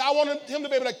use me. I want him to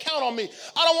be able to count on me.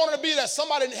 I don't want it to be that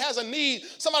somebody has a need,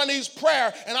 somebody needs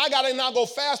prayer, and I got to now go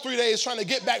fast 3 days trying to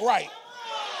get back right.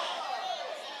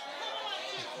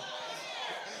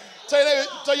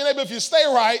 Tell your neighbor, if you stay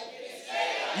right,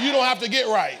 you don't have to get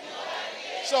right.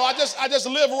 So I just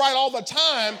live right all the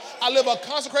time. I live a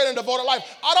consecrated and devoted life.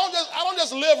 I don't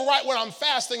just live right when I'm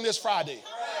fasting this Friday.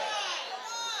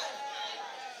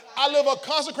 I live a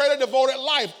consecrated, devoted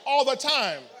life all the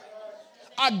time.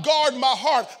 I guard my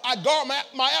heart. I guard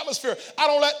my atmosphere. I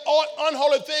don't let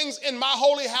unholy things in my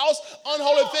holy house,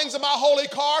 unholy things in my holy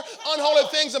car, unholy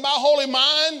things in my holy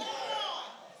mind,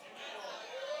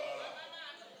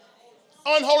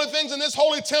 unholy things in this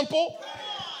holy temple.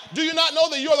 Do you not know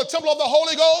that you are the temple of the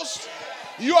Holy Ghost?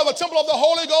 You are the temple of the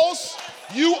Holy Ghost.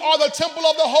 You are the temple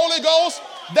of the Holy Ghost.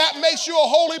 That makes you a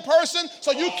holy person,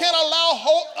 so you can't allow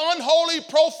unholy,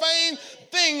 profane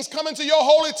things come into your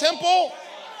holy temple.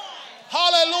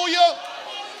 Hallelujah.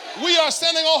 We are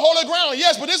standing on holy ground.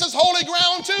 Yes, but this is holy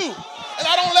ground too. And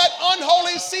I don't let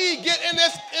unholy seed get in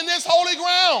this holy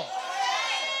ground.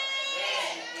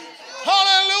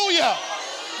 Hallelujah.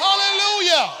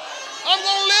 Hallelujah. I'm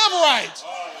going to live right.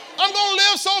 I'm going to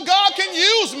live so God can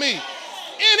use me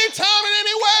anytime and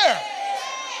anywhere.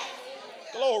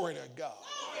 Glory to God.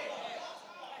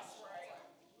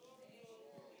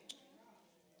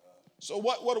 So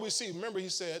what do we see? Remember, he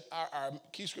said, our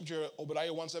key scripture,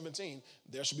 Obadiah 1:17,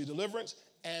 there shall be deliverance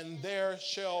and there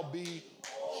shall be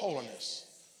holiness.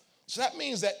 So that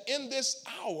means that in this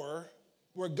hour,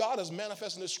 where God is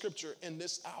manifesting this scripture in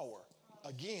this hour,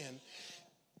 again,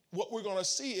 what we're going to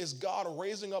see is God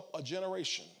raising up a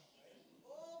generation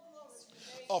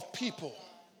of people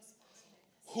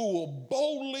who will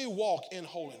boldly walk in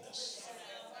holiness.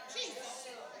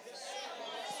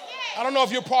 I don't know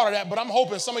if you're part of that, but I'm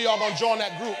hoping some of y'all are going to join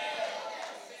that group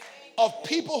of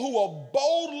people who will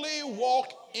boldly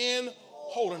walk in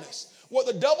holiness. What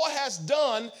the devil has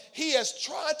done, he has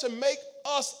tried to make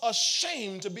us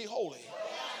ashamed to be holy.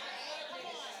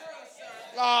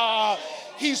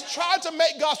 He's tried to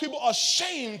make God's people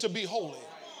ashamed to be holy.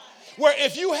 Where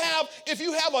if you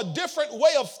have a different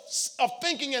way of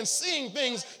thinking and seeing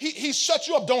things, he shuts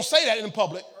you up. Don't say that in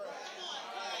public.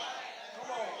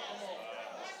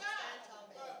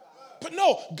 But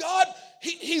no, God,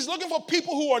 he's looking for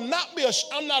people who are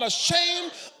I'm not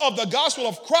ashamed of the gospel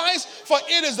of Christ, for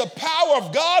it is the power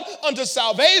of God unto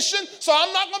salvation. So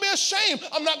I'm not going to be ashamed.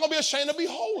 I'm not going to be ashamed to be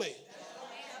holy.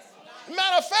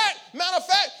 Matter of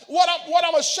fact, what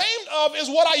I'm ashamed of is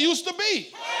what I used to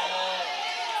be.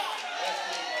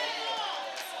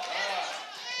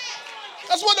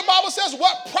 That's what the Bible says.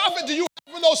 What profit do you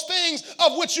have for those things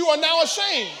of which you are now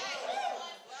ashamed?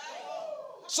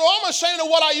 So I'm ashamed of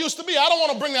what I used to be. I don't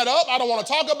want to bring that up. I don't want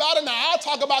to talk about it. Now, I'll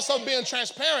talk about something being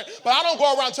transparent, but I don't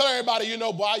go around telling everybody,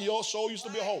 boy, your soul used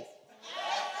to be a hoe.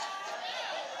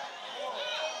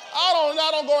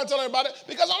 I don't go around telling everybody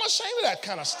because I'm ashamed of that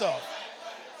kind of stuff.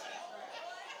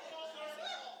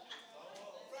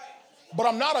 But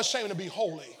I'm not ashamed to be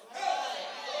holy.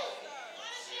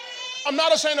 I'm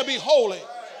not ashamed to be holy.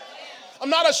 I'm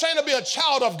not ashamed to be a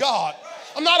child of God.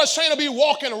 I'm not ashamed to be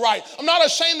walking right. I'm not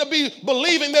ashamed to be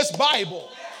believing this Bible.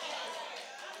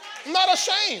 I'm not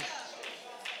ashamed.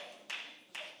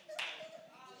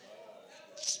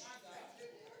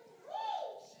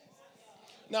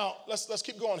 Now, let's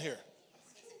keep going here.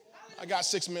 I got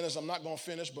 6 minutes. I'm not going to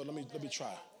finish, but let me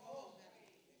try.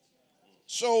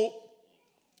 So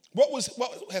what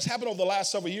has happened over the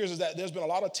last several years is that there's been a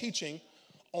lot of teaching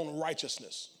on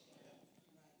righteousness.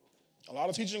 A lot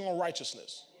of teaching on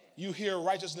righteousness. You hear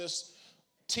righteousness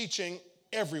teaching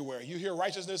everywhere. You hear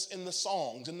righteousness in the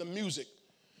songs, in the music.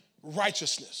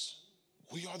 Righteousness.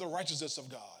 We are the righteousness of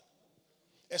God.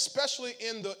 Especially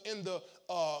in the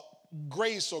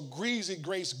grace or greasy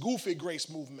grace, goofy grace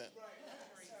movement.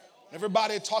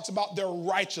 Everybody talks about their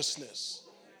righteousness.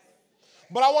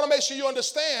 But I want to make sure you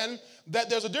understand that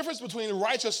there's a difference between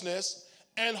righteousness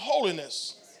and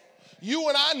holiness. You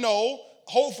and I know,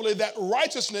 hopefully, that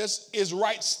righteousness is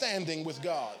right standing with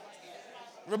God.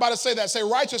 Everybody say that. Say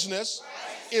righteousness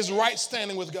is right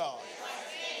standing with God.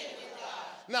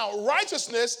 Now,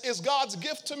 righteousness is God's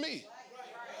gift to me.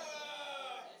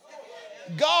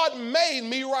 God made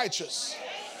me righteous.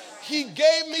 He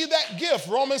gave me that gift.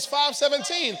 Romans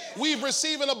 5:17. We've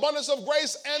received an abundance of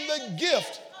grace and the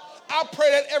gift. I pray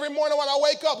that every morning when I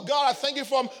wake up. God, I thank you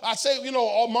for, I say,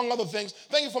 among other things,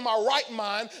 thank you for my right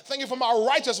mind. Thank you for my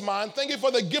righteous mind. Thank you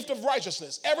for the gift of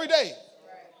righteousness every day.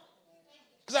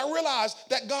 Because I realize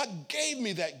that God gave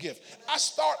me that gift. I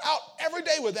start out every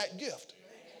day with that gift.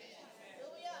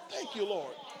 Thank you,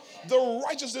 Lord. The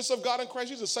righteousness of God in Christ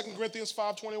Jesus, 2 Corinthians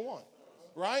 5:21,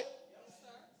 right?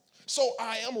 So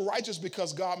I am righteous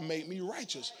because God made me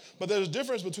righteous. But there's a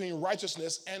difference between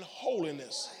righteousness and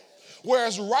holiness.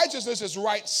 Whereas righteousness is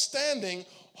right standing,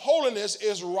 holiness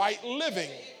is right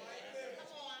living.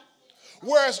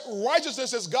 Whereas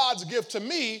righteousness is God's gift to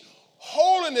me,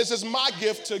 holiness is my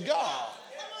gift to God.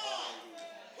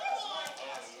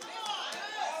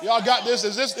 Y'all got this?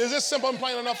 Is this simple and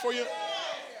plain enough for you?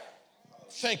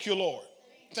 Thank you, Lord.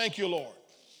 Thank you, Lord.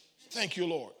 Thank you,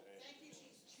 Lord.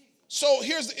 So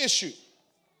here's the issue.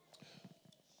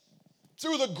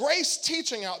 Through the grace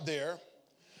teaching out there,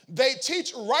 they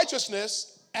teach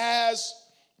righteousness as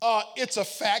it's a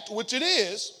fact, which it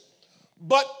is,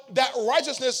 but that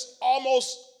righteousness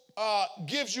almost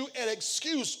gives you an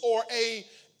excuse or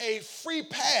a free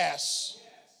pass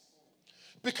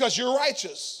because you're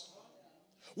righteous.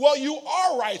 Well, you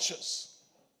are righteous.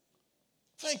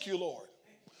 Thank you, Lord.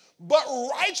 But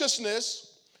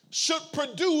righteousness should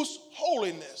produce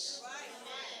holiness.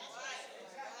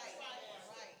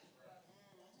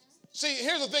 See,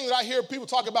 here's the thing that I hear people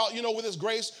talk about, with this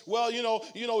grace. Well,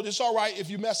 it's all right if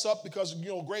you mess up because,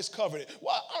 grace covered it.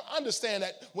 Well, I understand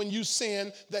that when you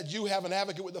sin, that you have an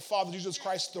advocate with the Father, Jesus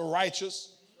Christ, the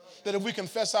righteous. That if we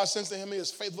confess our sins to him, he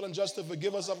is faithful and just to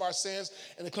forgive us of our sins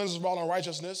and to cleanse us from all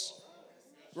unrighteousness.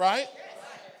 Right?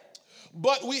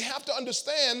 But we have to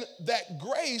understand that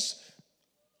grace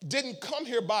didn't come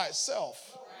here by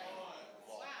itself.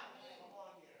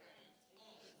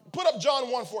 Put up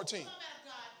John 1:14.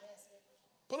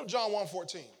 Put up John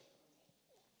 1:14.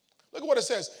 Look at what it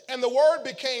says. And the word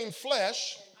became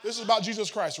flesh. This is about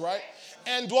Jesus Christ, right?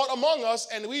 And dwelt among us,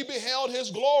 and we beheld his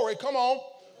glory. Come on.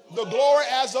 The glory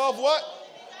as of what?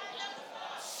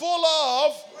 Full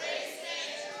of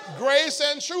grace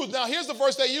and truth. Now, here's the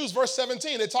verse they use, verse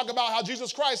 17. They talk about how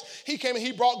Jesus Christ, he came and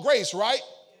he brought grace, right?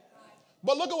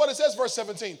 But look at what it says, verse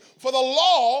 17. For the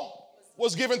law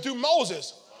was given through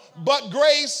Moses, but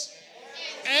grace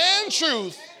and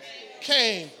truth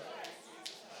came.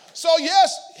 So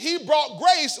yes, he brought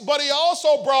grace, but he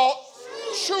also brought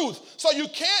truth. So you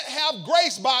can't have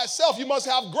grace by itself. You must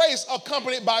have grace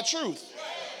accompanied by truth.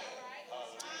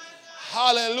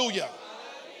 Hallelujah.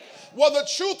 Well, the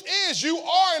truth is you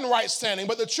are in right standing,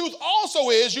 but the truth also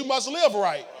is you must live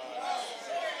right.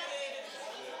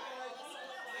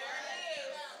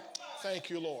 Thank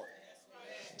you, Lord.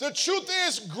 The truth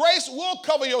is grace will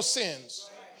cover your sins.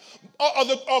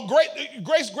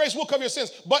 Grace will cover your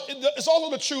sins, but it's also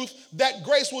the truth that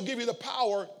grace will give you the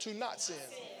power to not sin.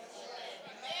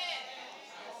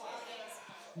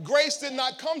 Grace did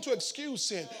not come to excuse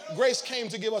sin. Grace came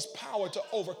to give us power to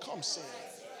overcome sin.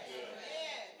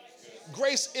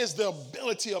 Grace is the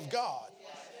ability of God.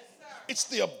 It's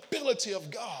the ability of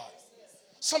God.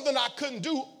 Something I couldn't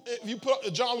do. If you put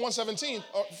up John 1:17,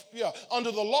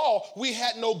 under the law, we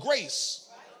had no grace.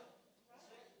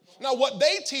 Now, what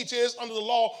they teach is under the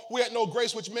law, we had no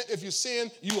grace, which meant if you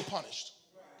sin, you were punished.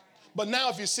 But now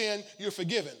if you sin, you're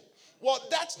forgiven. Well,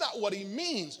 that's not what he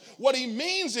means. What he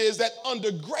means is that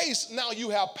under grace, now you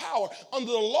have power.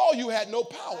 Under the law, you had no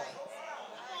power.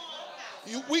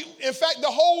 In fact,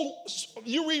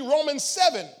 you read Romans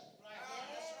 7.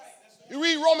 You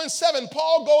read Romans 7,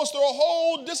 Paul goes through a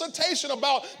whole dissertation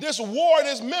about this war in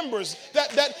his members,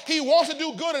 that he wants to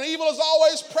do good and evil is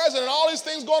always present and all these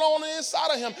things going on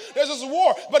inside of him. There's this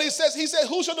war. But he said,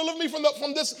 who shall deliver me from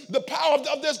the power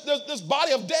of this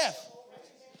body of death?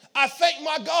 I thank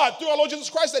my God through our Lord Jesus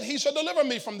Christ that he shall deliver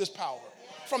me from this power,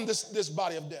 from this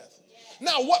body of death.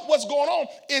 Now, what's going on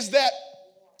is that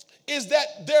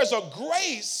there's a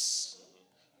grace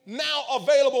now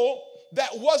available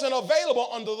that wasn't available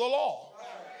under the law.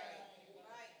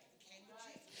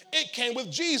 It came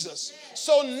with Jesus.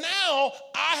 So now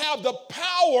I have the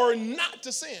power not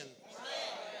to sin.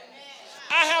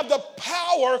 I have the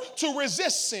power to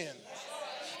resist sin.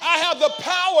 I have the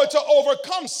power to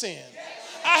overcome sin.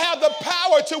 I have the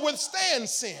power to withstand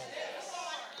sin.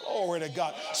 Glory to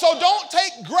God. So don't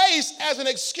take grace as an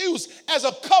excuse, as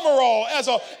a coverall, as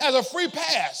a free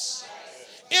pass.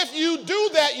 If you do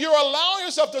that, you're allowing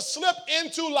yourself to slip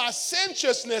into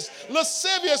licentiousness,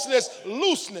 lasciviousness,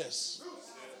 looseness.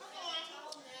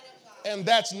 And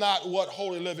that's not what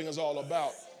holy living is all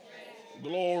about.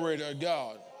 Glory to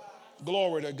God.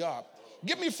 Glory to God.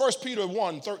 Give me 1 Peter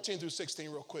 1, 13 through 16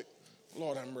 real quick.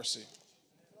 Lord have mercy.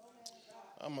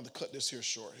 I'm going to cut this here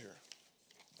short here.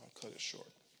 I'll cut it short.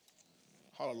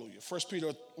 Hallelujah. 1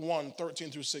 Peter 1,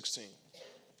 13 through 16.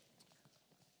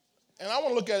 And I want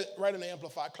to look at it right in the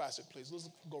Amplified Classic, please. Let's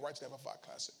go right to the Amplified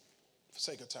Classic for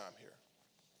sake of time here.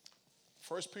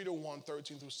 1 Peter 1,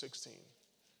 13 through 16.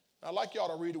 I'd like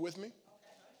y'all to read it with me,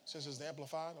 since it's the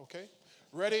Amplified, okay?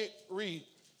 Ready? Read.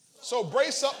 So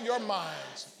brace up your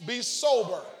minds. Be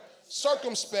sober,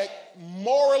 circumspect,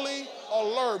 morally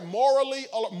alert. Morally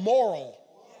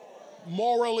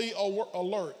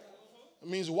alert. It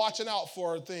means watching out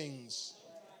for things,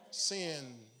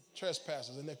 sin,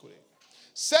 trespasses, iniquity.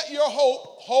 Set your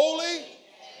hope wholly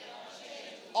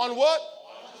on what?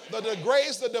 The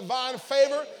grace, the divine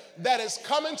favor that is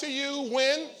coming to you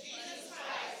when?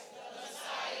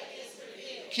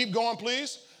 Keep going,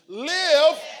 please.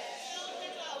 Live.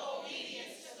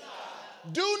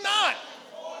 Do not.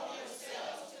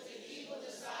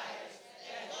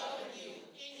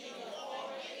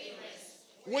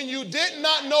 When you did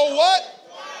not know what?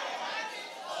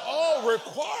 Oh,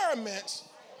 requirements.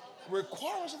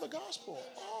 Requirements of the gospel.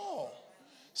 Oh.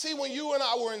 See, when you and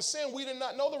I were in sin, we did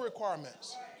not know the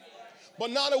requirements.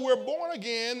 But now that we're born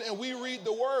again and we read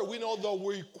the word, we know the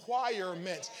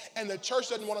requirements. And the church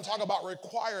doesn't want to talk about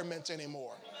requirements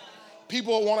anymore.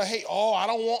 People want to hate, I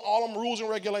don't want all them rules and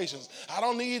regulations. I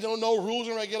don't need no rules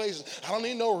and regulations. I don't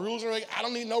need no rules and I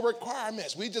don't need no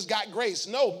requirements. We just got grace.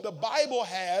 No, the Bible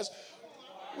has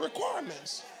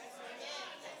requirements.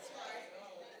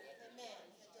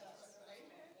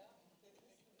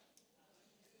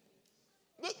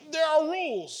 There are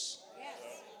rules.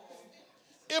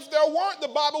 If there weren't, the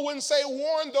Bible wouldn't say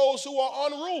warn those who are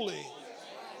unruly.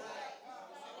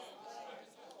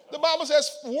 The Bible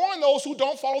says warn those who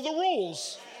don't follow the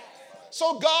rules.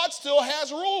 So God still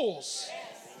has rules.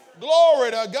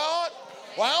 Glory to God.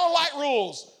 Well, I don't like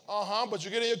rules. But you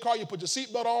get in your car, you put your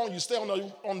seatbelt on, you stay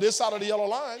on this side of the yellow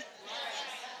line.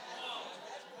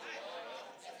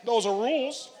 Those are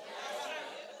rules.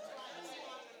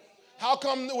 How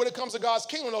come when it comes to God's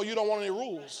kingdom, though, you don't want any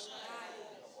rules?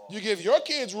 You give your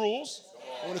kids rules.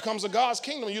 When it comes to God's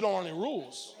kingdom, you don't want any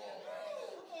rules.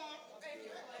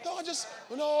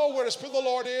 Where the Spirit of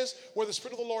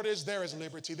the Lord is, there is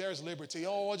liberty. There is liberty.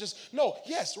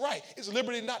 Yes, right. It's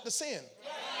liberty not to sin.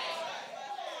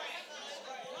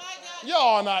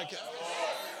 Y'all are not.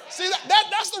 See,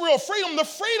 that's the real freedom. The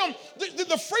freedom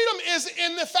is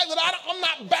in the fact that I'm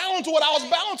not bound to what I was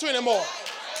bound to anymore.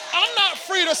 I'm not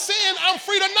free to sin. I'm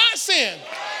free to not sin.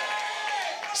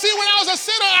 See, when I was a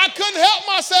sinner, I couldn't help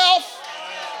myself.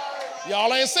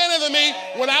 Y'all ain't saying it to me.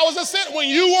 When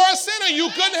you were a sinner, you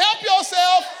couldn't help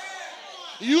yourself.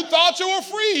 You thought you were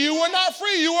free. You were not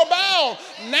free. You were bound.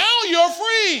 Now you're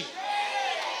free.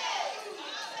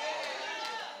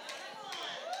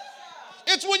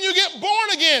 It's when you get born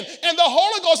again and the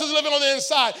Holy Ghost is living on the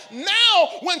inside. Now,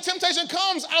 when temptation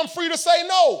comes, I'm free to say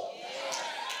no.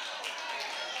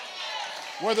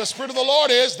 Where the Spirit of the Lord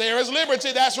is, there is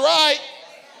liberty. That's right.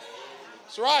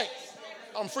 That's right.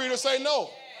 I'm free to say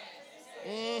no.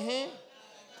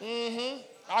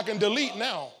 I can delete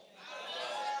now.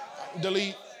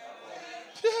 Delete.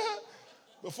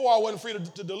 Before I wasn't free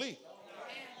to delete.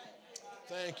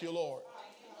 Thank you, Lord.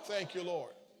 Thank you,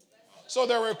 Lord. So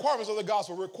there are requirements of the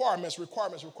gospel. Requirements.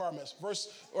 Verse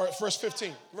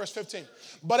 15.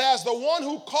 But as the one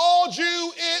who called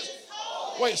you is...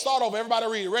 Wait, start over. Everybody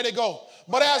read. Ready, go.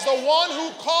 But as the one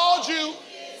who called you,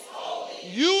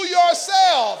 you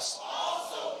yourselves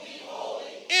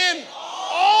in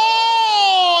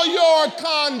all your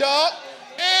conduct,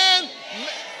 and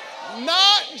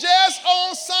not just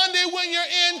on Sunday when you're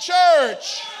in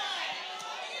church,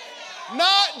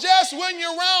 not just when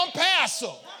you're around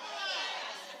Pastor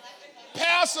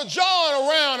John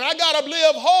around, and I got to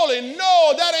live holy.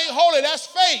 No, that ain't holy. That's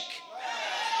fake.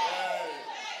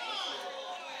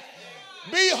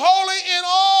 Be holy in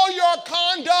all your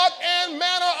conduct and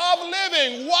manner of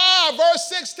living. Why? Verse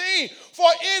 16. For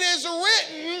it is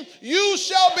written, you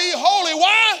shall be holy.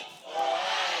 Why?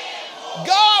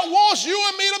 God wants you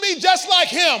and me to be just like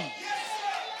him.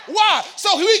 Why?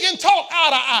 So we can talk eye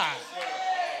to eye.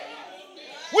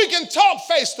 We can talk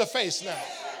face to face now.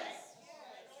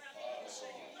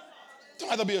 Don't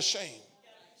have to be ashamed.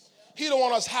 He don't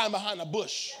want us hiding behind a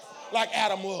bush like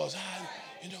Adam was.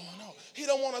 He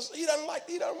don't want us. He doesn't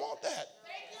want that.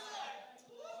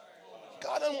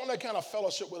 God doesn't want that kind of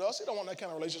fellowship with us. He don't want that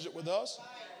kind of relationship with us.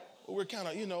 We're kind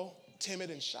of,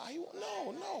 timid and shy.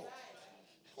 No.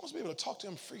 He wants to be able to talk to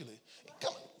him freely.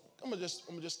 Come I'm gonna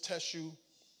just test you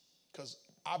because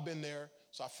I've been there.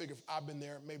 So I figure if I've been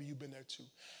there, maybe you've been there too.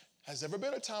 Has there ever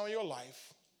been a time in your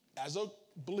life as a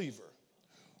believer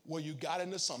where you got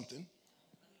into something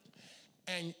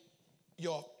and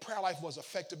your prayer life was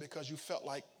affected because you felt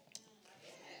like,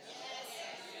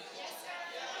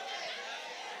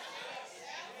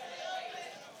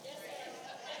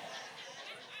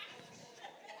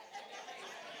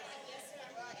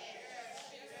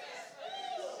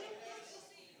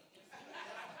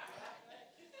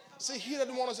 see, he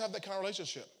doesn't want us to have that kind of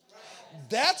relationship.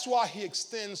 That's why he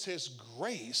extends his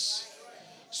grace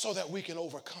so that we can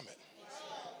overcome it.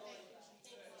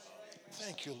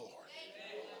 Thank you, Lord.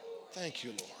 Thank you,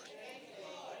 Lord.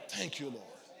 Thank you, Lord.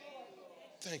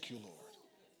 Thank you, Lord.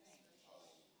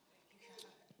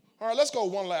 All right, let's go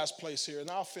one last place here,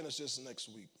 and I'll finish this next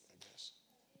week, I guess.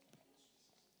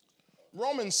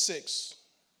 Romans 6.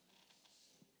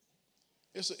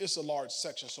 It's a large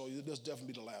section, so this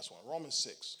definitely be the last one. Romans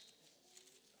 6.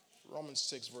 Romans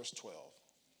 6, verse 12.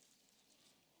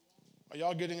 Are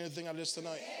y'all getting anything out of this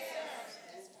tonight?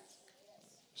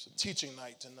 It's a teaching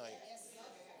night tonight.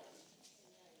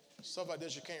 Stuff like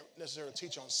this you can't necessarily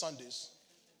teach on Sundays.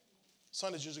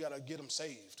 Sundays you just got to get them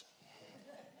saved.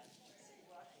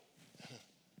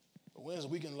 But Wednesday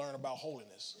we can learn about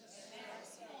holiness.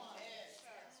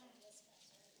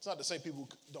 It's not to say people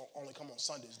don't only come on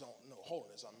Sundays don't know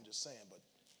holiness. I'm just saying, but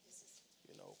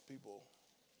people.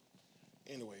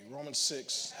 Anyway, Romans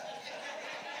 6.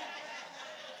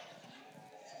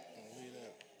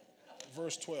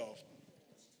 Verse 12.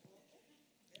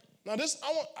 Now this,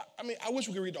 I wish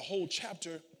we could read the whole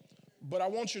chapter, but I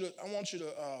want you to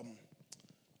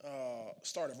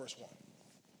start at verse 1.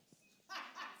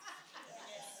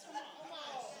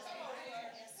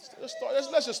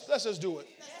 Let's just do it.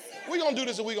 We're gonna do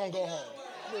this and we're gonna go home.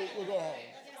 We'll go home.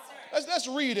 Let's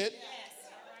read it,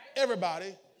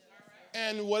 everybody,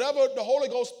 and whatever the Holy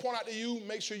Ghost point out to you,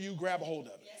 make sure you grab a hold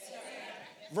of it.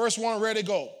 Verse 1, ready to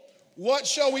go. What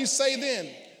shall we say then?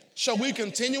 Shall we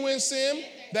continue in sin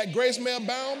that grace may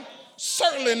abound?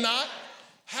 Certainly not.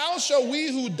 How shall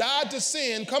we who died to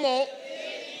sin, come on,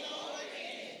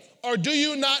 or do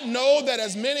you not know that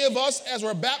as many of us as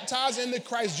were baptized into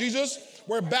Christ Jesus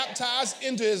were baptized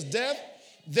into his death?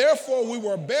 Therefore we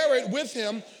were buried with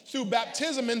him through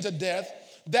baptism into death,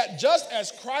 that just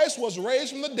as Christ was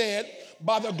raised from the dead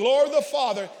by the glory of the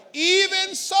Father,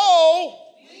 even so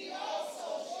we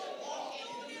also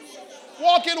should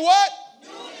walk in what?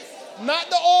 Not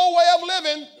the old way of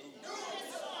living.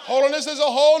 Holiness is a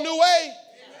whole new way.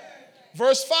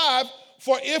 Verse 5,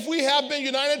 for if we have been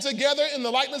united together in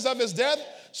the likeness of his death,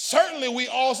 certainly we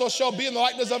also shall be in the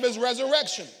likeness of his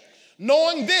resurrection.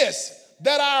 Knowing this,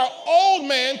 that our old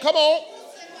man, come on,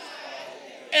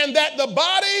 and that the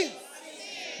body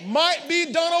might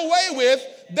be done away with,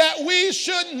 that we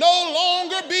should no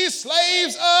longer be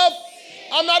slaves of.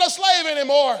 I'm not a slave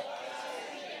anymore.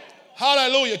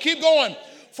 Hallelujah. Keep going.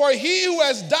 For he who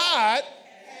has died.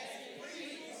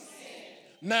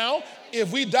 Now,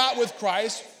 if we died with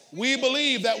Christ, we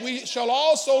believe that we shall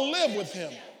also live with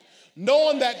him,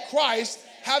 knowing that Christ,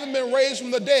 having been raised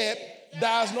from the dead,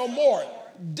 dies no more.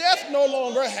 Death no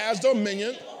longer has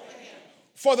dominion.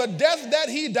 For the death that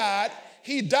he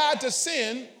died to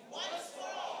sin,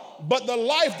 but the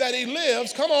life that he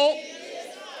lives, come on,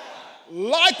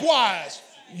 likewise,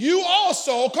 you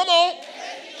also, come on,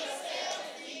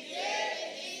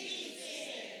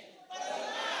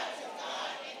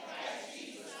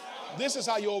 this is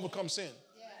how you overcome sin.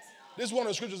 This is one of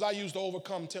the scriptures I use to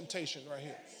overcome temptation right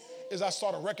here, is I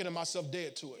started reckoning myself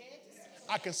dead to it.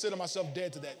 I consider myself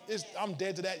dead to that. I'm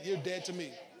dead to that, you're dead to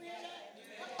me.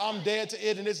 I'm dead to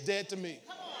it and it's dead to me.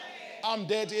 I'm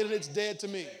dead to it and it's dead to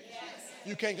me.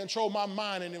 You can't control my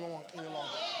mind any longer.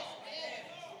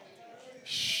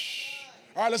 Shh.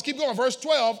 All right, let's keep going. Verse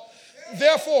 12.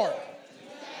 Therefore,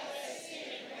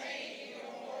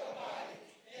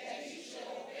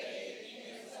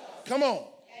 come on.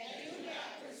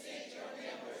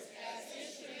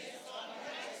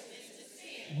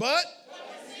 But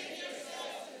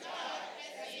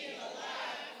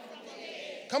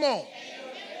come on.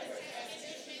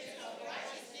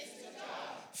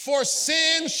 For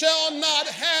sin shall not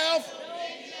have,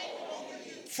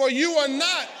 for you are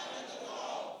not.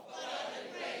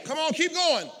 Come on, keep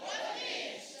going.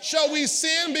 Shall we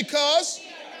sin because?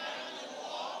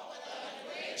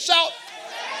 Shall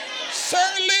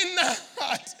certainly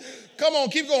not. Come on,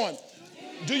 keep going.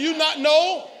 Do you not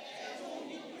know?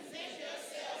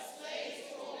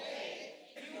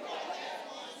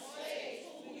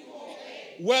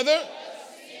 Whether,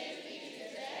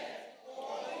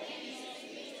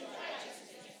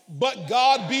 But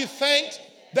God be thanked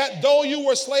that though you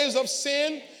were slaves of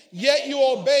sin, yet you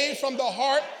obeyed from the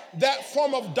heart that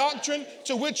form of doctrine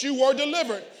to which you were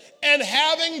delivered. And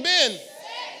having been,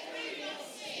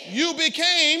 you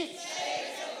became,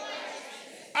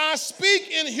 I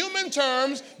speak in human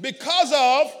terms because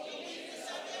of,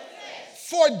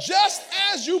 for just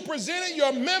as you presented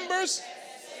your members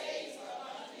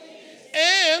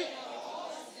and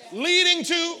leading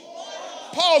to,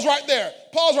 pause right there.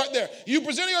 Pause right there. You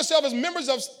presented yourself as members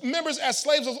as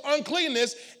slaves of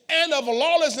uncleanness and of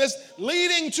lawlessness,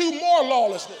 leading to more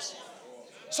lawlessness.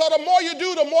 So the more you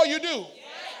do, the more you do.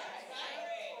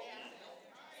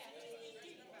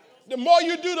 The more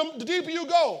you do, the deeper you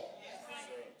go.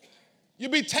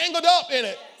 You'll be tangled up in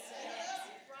it.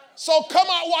 So come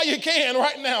out while you can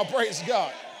right now, praise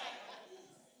God.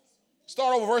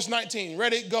 Start over verse 19.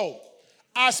 Ready, go.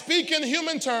 I speak in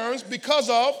human terms because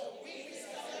of,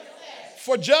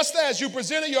 for just as you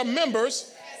presented your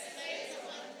members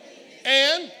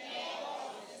and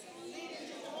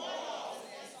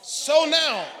so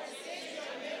now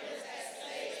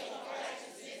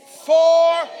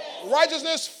for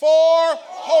righteousness, for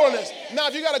holiness. Now,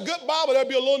 if you got a good Bible, there'll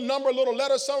be a little number, a little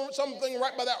letter, something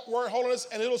right by that word holiness,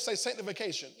 and it'll say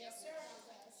sanctification.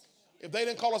 If they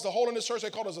didn't call us a holiness church,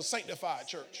 they called us a sanctified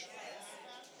church.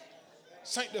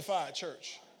 Sanctified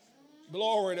church.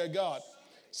 Glory to God.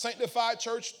 Sanctified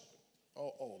church.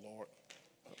 Oh, Lord.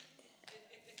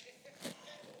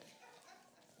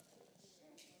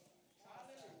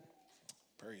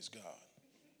 Praise God.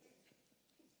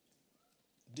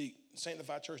 Deep.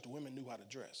 Sanctified church, the women knew how to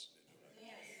dress.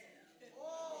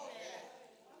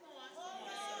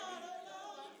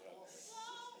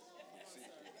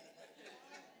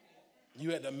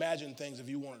 You had to imagine things if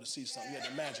you wanted to see something. You had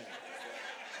to imagine.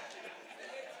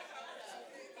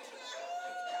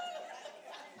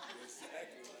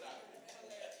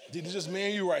 It's just me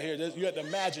and you right here. You had to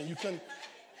imagine. You couldn't.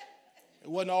 It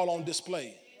wasn't all on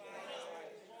display.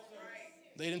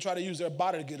 They didn't try to use their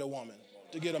body to get a woman,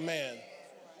 to get a man.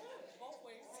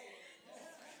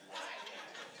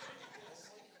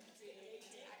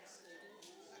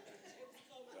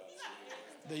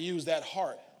 They used that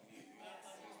heart.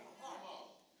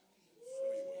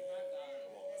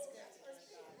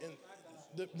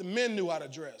 And the men knew how to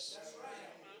dress.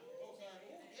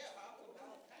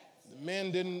 The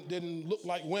men didn't look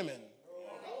like women.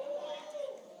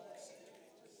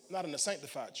 Not in the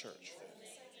sanctified church.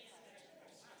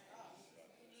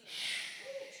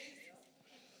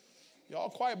 Y'all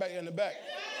quiet back there in the back.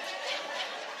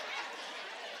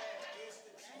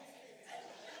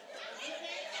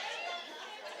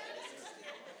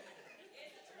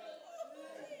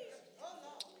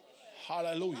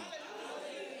 Hallelujah.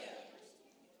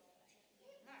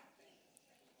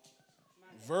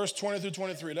 Verse 20 through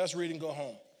 23. Let's read and go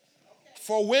home.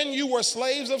 For when you were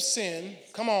slaves of sin,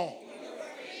 come on.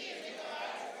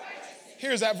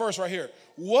 Here's that verse right here.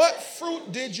 What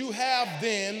fruit did you have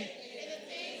then?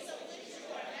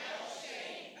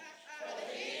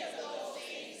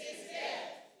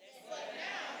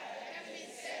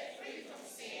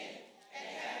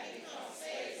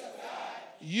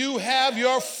 You have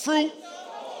your fruit.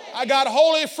 I got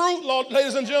holy fruit,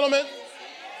 ladies and gentlemen.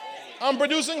 I'm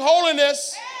producing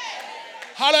holiness.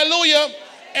 Hallelujah.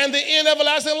 And the end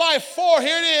everlasting life. For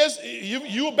here it is.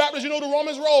 You Baptists, you know the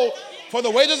Romans road. For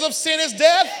the wages of sin is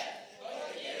death.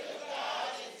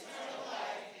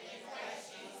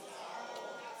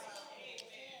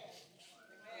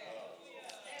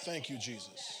 Thank you,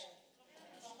 Jesus.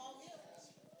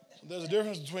 So there's a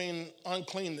difference between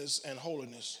uncleanness and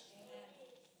holiness.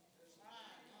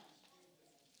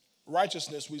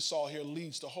 Righteousness, we saw here,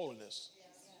 leads to holiness.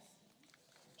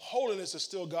 Holiness is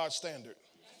still God's standard.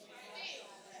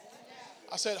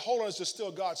 I said holiness is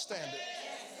still God's standard.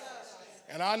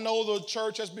 And I know the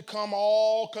church has become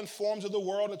all conformed to the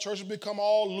world. The church has become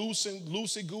all loose and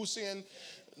loosey-goosey and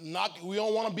we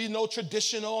don't want to be no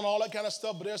traditional and all that kind of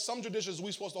stuff, but there's some traditions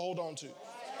we're supposed to hold on to.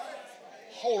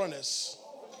 Holiness.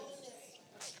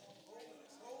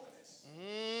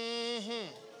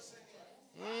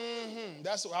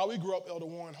 That's how we grew up, Elder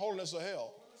Warren. Holiness or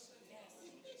hell.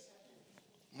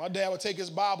 My dad would take his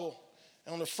Bible,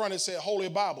 and on the front it said Holy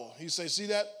Bible. He'd say, see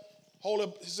that?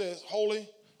 Holy. He says, holy.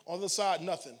 On the other side,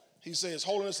 nothing. He says,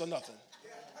 holiness or nothing.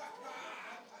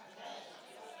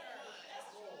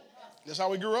 That's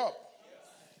how we grew up.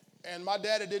 And my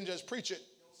daddy didn't just preach it.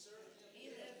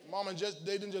 Mama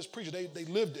they didn't just preach it. They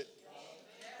lived it.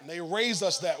 And they raised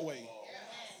us that way.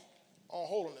 On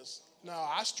holiness. Now,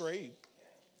 I strayed.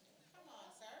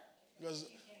 Because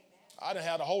I didn't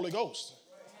have the Holy Ghost.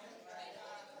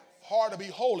 Hard to be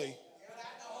holy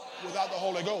without the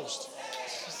Holy Ghost.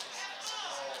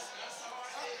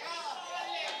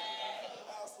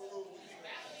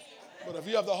 But if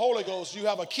you have the Holy Ghost, you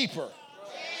have a keeper.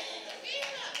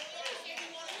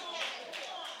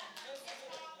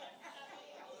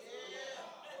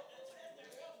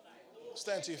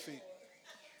 Stand to your feet.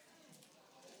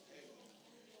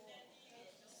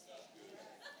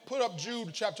 Put up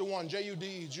Jude chapter 1,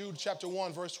 J-U-D, Jude chapter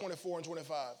 1, verse 24 and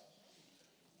 25.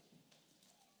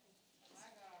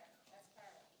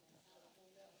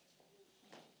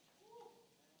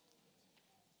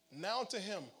 Now to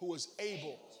him who is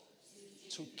able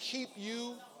to keep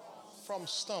you from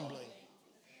stumbling.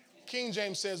 King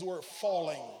James says the word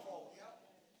falling.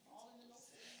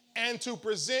 And to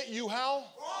present you how?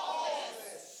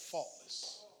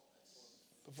 Faultless.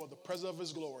 Before the presence of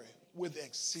his glory with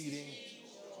exceeding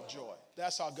joy.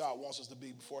 That's how God wants us to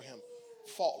be before him.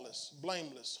 Faultless,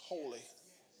 blameless, holy.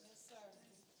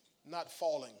 Not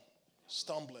falling,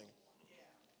 stumbling,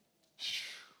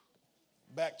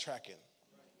 backtracking.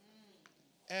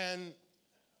 And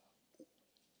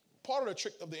part of the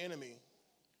trick of the enemy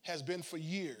has been for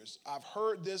years, I've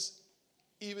heard this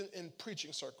even in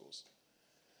preaching circles,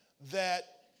 that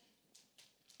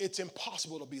it's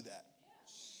impossible to be that.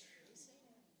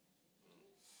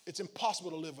 It's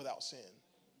impossible to live without sin.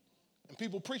 And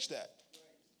people preach that.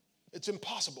 It's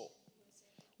impossible.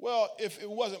 Well, if it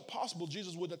wasn't possible,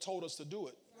 Jesus wouldn't have told us to do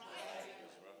it.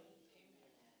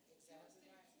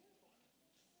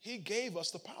 He gave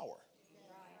us the power.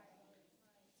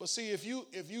 But see, if you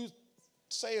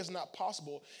say it's not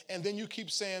possible, and then you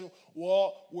keep saying,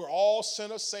 well, we're all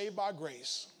sinners saved by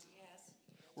grace.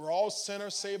 We're all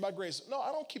sinners saved by grace. No,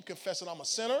 I don't keep confessing I'm a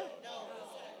sinner.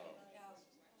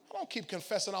 I don't keep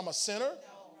confessing I'm a sinner.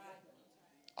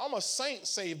 I'm a saint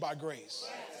saved by grace.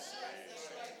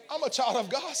 I'm a child of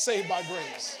God saved by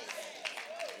grace.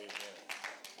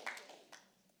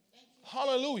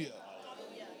 Hallelujah.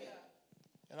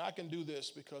 And I can do this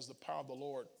because the power of the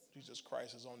Lord Jesus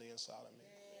Christ is on the inside of me.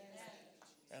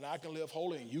 And I can live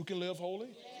holy, and you can live holy.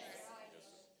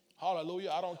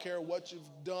 Hallelujah. I don't care what you've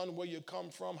done, where you come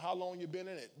from, how long you've been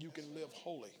in it. You can live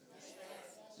holy.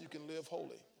 You can live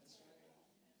holy.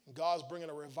 God's bringing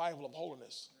a revival of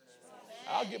holiness.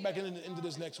 I'll get back into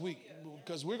this next week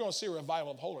because we're going to see a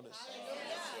revival of holiness.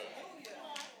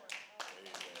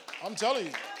 I'm telling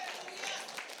you,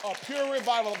 a pure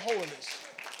revival of holiness.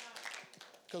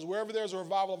 Because wherever there's a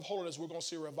revival of holiness, we're going to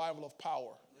see a revival of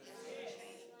power.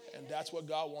 And that's what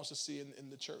God wants to see in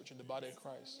the church, in the body of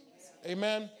Christ.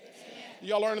 Amen?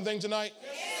 Y'all learn anything tonight?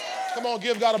 Come on,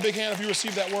 give God a big hand if you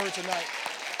received that word tonight.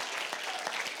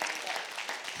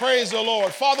 Praise the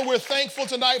Lord. Father, we're thankful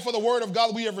tonight for the word of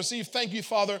God we have received. Thank you,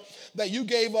 Father, that you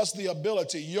gave us the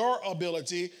ability, your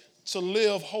ability, to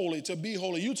live holy, to be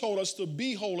holy. You told us to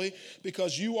be holy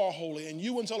because you are holy, and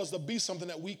you wouldn't tell us to be something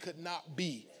that we could not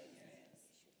be.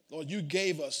 Lord, you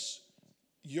gave us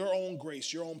your own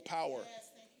grace, your own power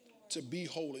to be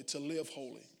holy, to live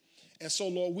holy. And so,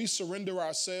 Lord, we surrender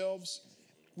ourselves.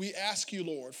 We ask you,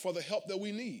 Lord, for the help that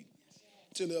we need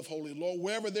to live holy. Lord,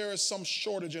 wherever there is some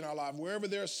shortage in our life, wherever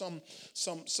there is some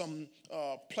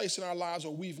place in our lives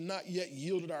where we've not yet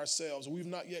yielded ourselves, or we've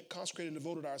not yet consecrated and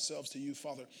devoted ourselves to you,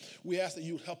 Father, we ask that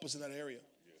you would help us in that area.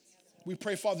 We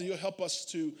pray, Father, you'll help us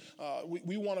to,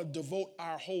 we want to devote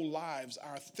our whole lives,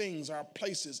 our things, our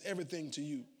places, everything to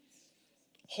you.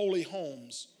 Holy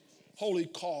homes, holy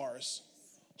cars,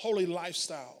 holy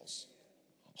lifestyles,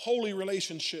 holy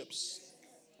relationships,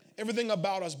 everything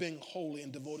about us being holy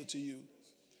and devoted to you.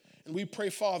 And we pray,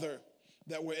 Father,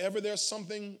 that wherever there's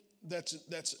something that's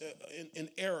in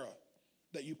error,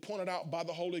 that you pointed out by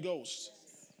the Holy Ghost,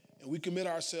 and we commit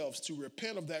ourselves to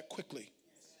repent of that quickly,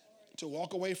 to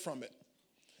walk away from it,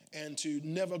 and to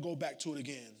never go back to it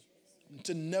again.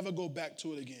 To never go back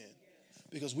to it again.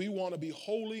 Because we want to be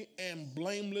holy and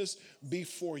blameless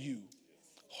before you.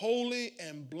 Holy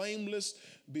and blameless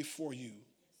before you.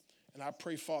 And I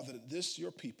pray, Father, that this,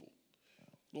 your people,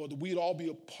 Lord, that we'd all be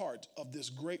a part of this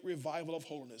great revival of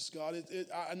holiness. God,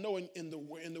 I know in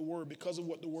the word, because of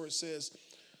what the word says,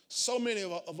 so many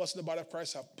of us in the body of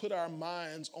Christ have put our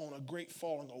minds on a great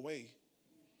falling away.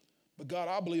 But God,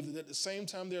 I believe that at the same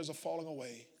time there's a falling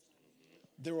away,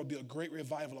 there will be a great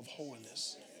revival of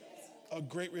holiness. A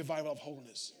great revival of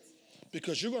holiness.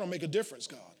 Because you're going to make a difference,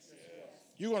 God.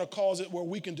 You're going to cause it where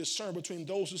we can discern between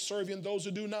those who serve you and those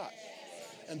who do not.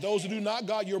 And those who do not,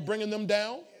 God, you're bringing them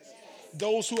down.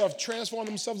 Those who have transformed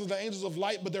themselves into the angels of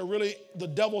light, but they're really the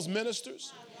devil's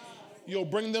ministers, you'll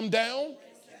bring them down,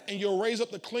 and you'll raise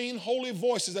up the clean, holy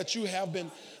voices that you have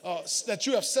been, that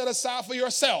you have set aside for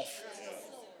yourself.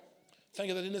 Thank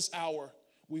you that in this hour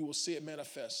we will see it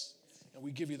manifest And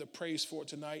we give you the praise for it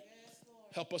tonight.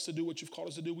 Help us to do what you've called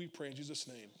us to do, we pray in Jesus'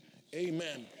 name.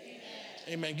 Amen.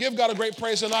 Amen. Give God a great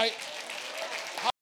praise tonight.